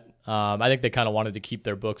did that. I think they kind of wanted to keep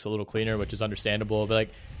their books a little cleaner, which is understandable. But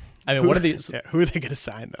one of these, who are they going to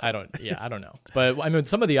sign though? I don't know. But I mean,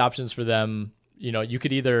 some of the options for them, you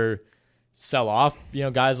could either sell off,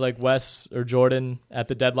 guys like Wes or Jordan at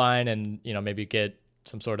the deadline and, maybe get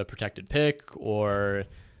some sort of protected pick or,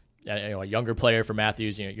 a younger player for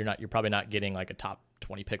Matthews. You're probably not getting like a top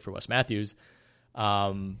 20 pick for Wes Matthews.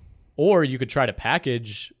 Or you could try to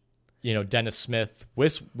package, Dennis Smith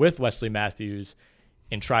with Wesley Matthews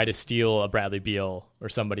and try to steal a Bradley Beal or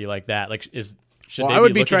somebody like that. I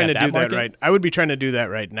would be trying to do that right. I would be trying to do that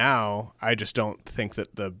right now. I just don't think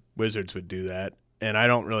that the Wizards would do that. And I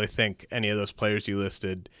don't really think any of those players you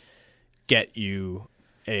listed get you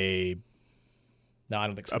a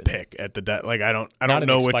pick at the like I don't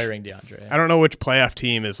know which DeAndre. I don't know which playoff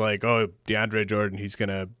team is like, oh, DeAndre Jordan, he's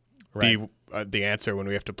gonna be the answer when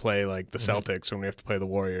we have to play like the Celtics, when we have to play the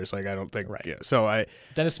Warriors. Like I don't think so.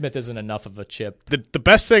 Dennis Smith isn't enough of a chip. The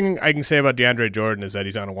best thing I can say about DeAndre Jordan is that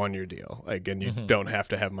he's on a 1-year deal. Like, and you don't have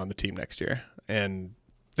to have him on the team next year. And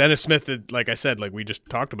Dennis Smith, like I said, like we just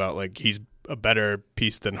talked about, like he's a better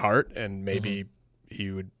piece than Hart, and maybe he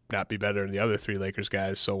would not be better than the other 3 Lakers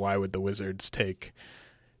guys. So why would the Wizards take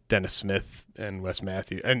Dennis Smith and Wes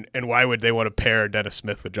Matthews? And why would they want to pair Dennis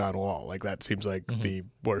Smith with John Wall? Like that seems like the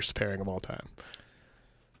worst pairing of all time.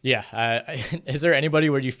 Yeah. Is there anybody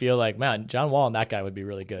where you feel like, man, John Wall and that guy would be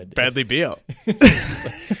really good? Bradley Beal.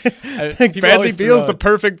 I think Bradley Beal's the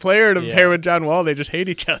perfect player to pair with John Wall. They just hate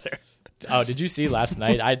each other. Oh, did you see last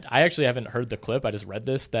night? I actually haven't heard the clip. I just read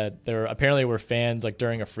this, that there apparently were fans like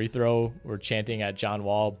during a free throw were chanting at John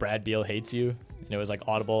Wall, "Brad Beal hates you," and it was like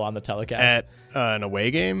audible on the telecast at an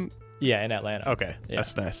away game. Yeah, in Atlanta. Okay,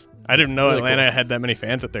 that's nice. I didn't know really Atlanta had that many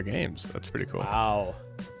fans at their games. That's pretty cool. Wow,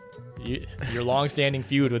 your long-standing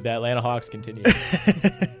feud with the Atlanta Hawks continues.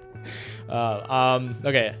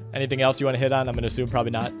 Okay, anything else you want to hit on? I'm going to assume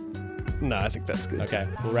probably not. No, I think that's good. Okay,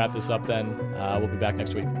 we'll wrap this up then. We'll be back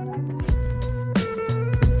next week.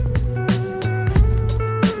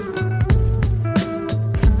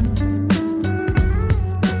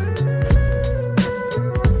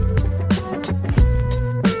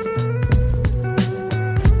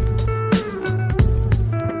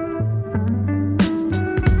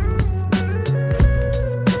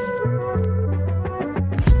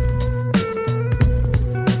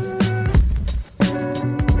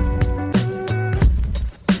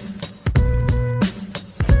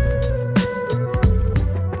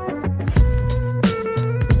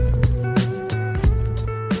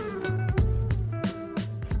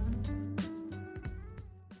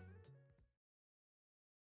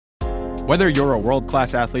 Whether you're a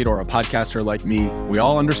world-class athlete or a podcaster like me, we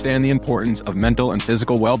all understand the importance of mental and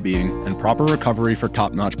physical well-being and proper recovery for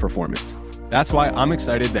top-notch performance. That's why I'm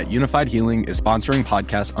excited that Unified Healing is sponsoring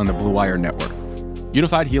podcasts on the Blue Wire Network.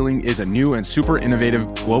 Unified Healing is a new and super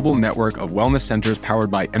innovative global network of wellness centers powered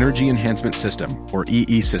by Energy Enhancement System, or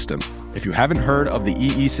EE System. If you haven't heard of the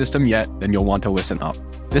EE System yet, then you'll want to listen up.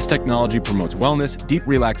 This technology promotes wellness, deep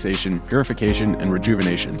relaxation, purification, and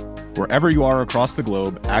rejuvenation. Wherever you are across the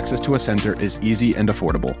globe, access to a center is easy and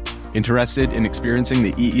affordable. Interested in experiencing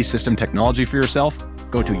the EE System technology for yourself?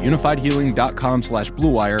 Go to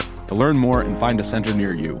unifiedhealing.com/bluewire to learn more and find a center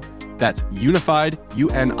near you. That's unified,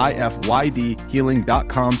 UNIFYD,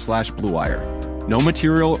 healing.com/bluewire. No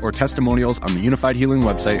material or testimonials on the Unified Healing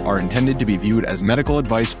website are intended to be viewed as medical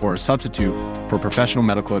advice or a substitute for professional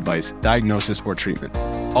medical advice, diagnosis, or treatment.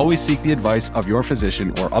 Always seek the advice of your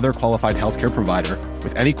physician or other qualified healthcare provider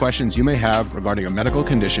with any questions you may have regarding a medical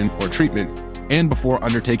condition or treatment and before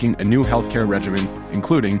undertaking a new healthcare regimen,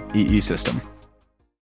 including EE System.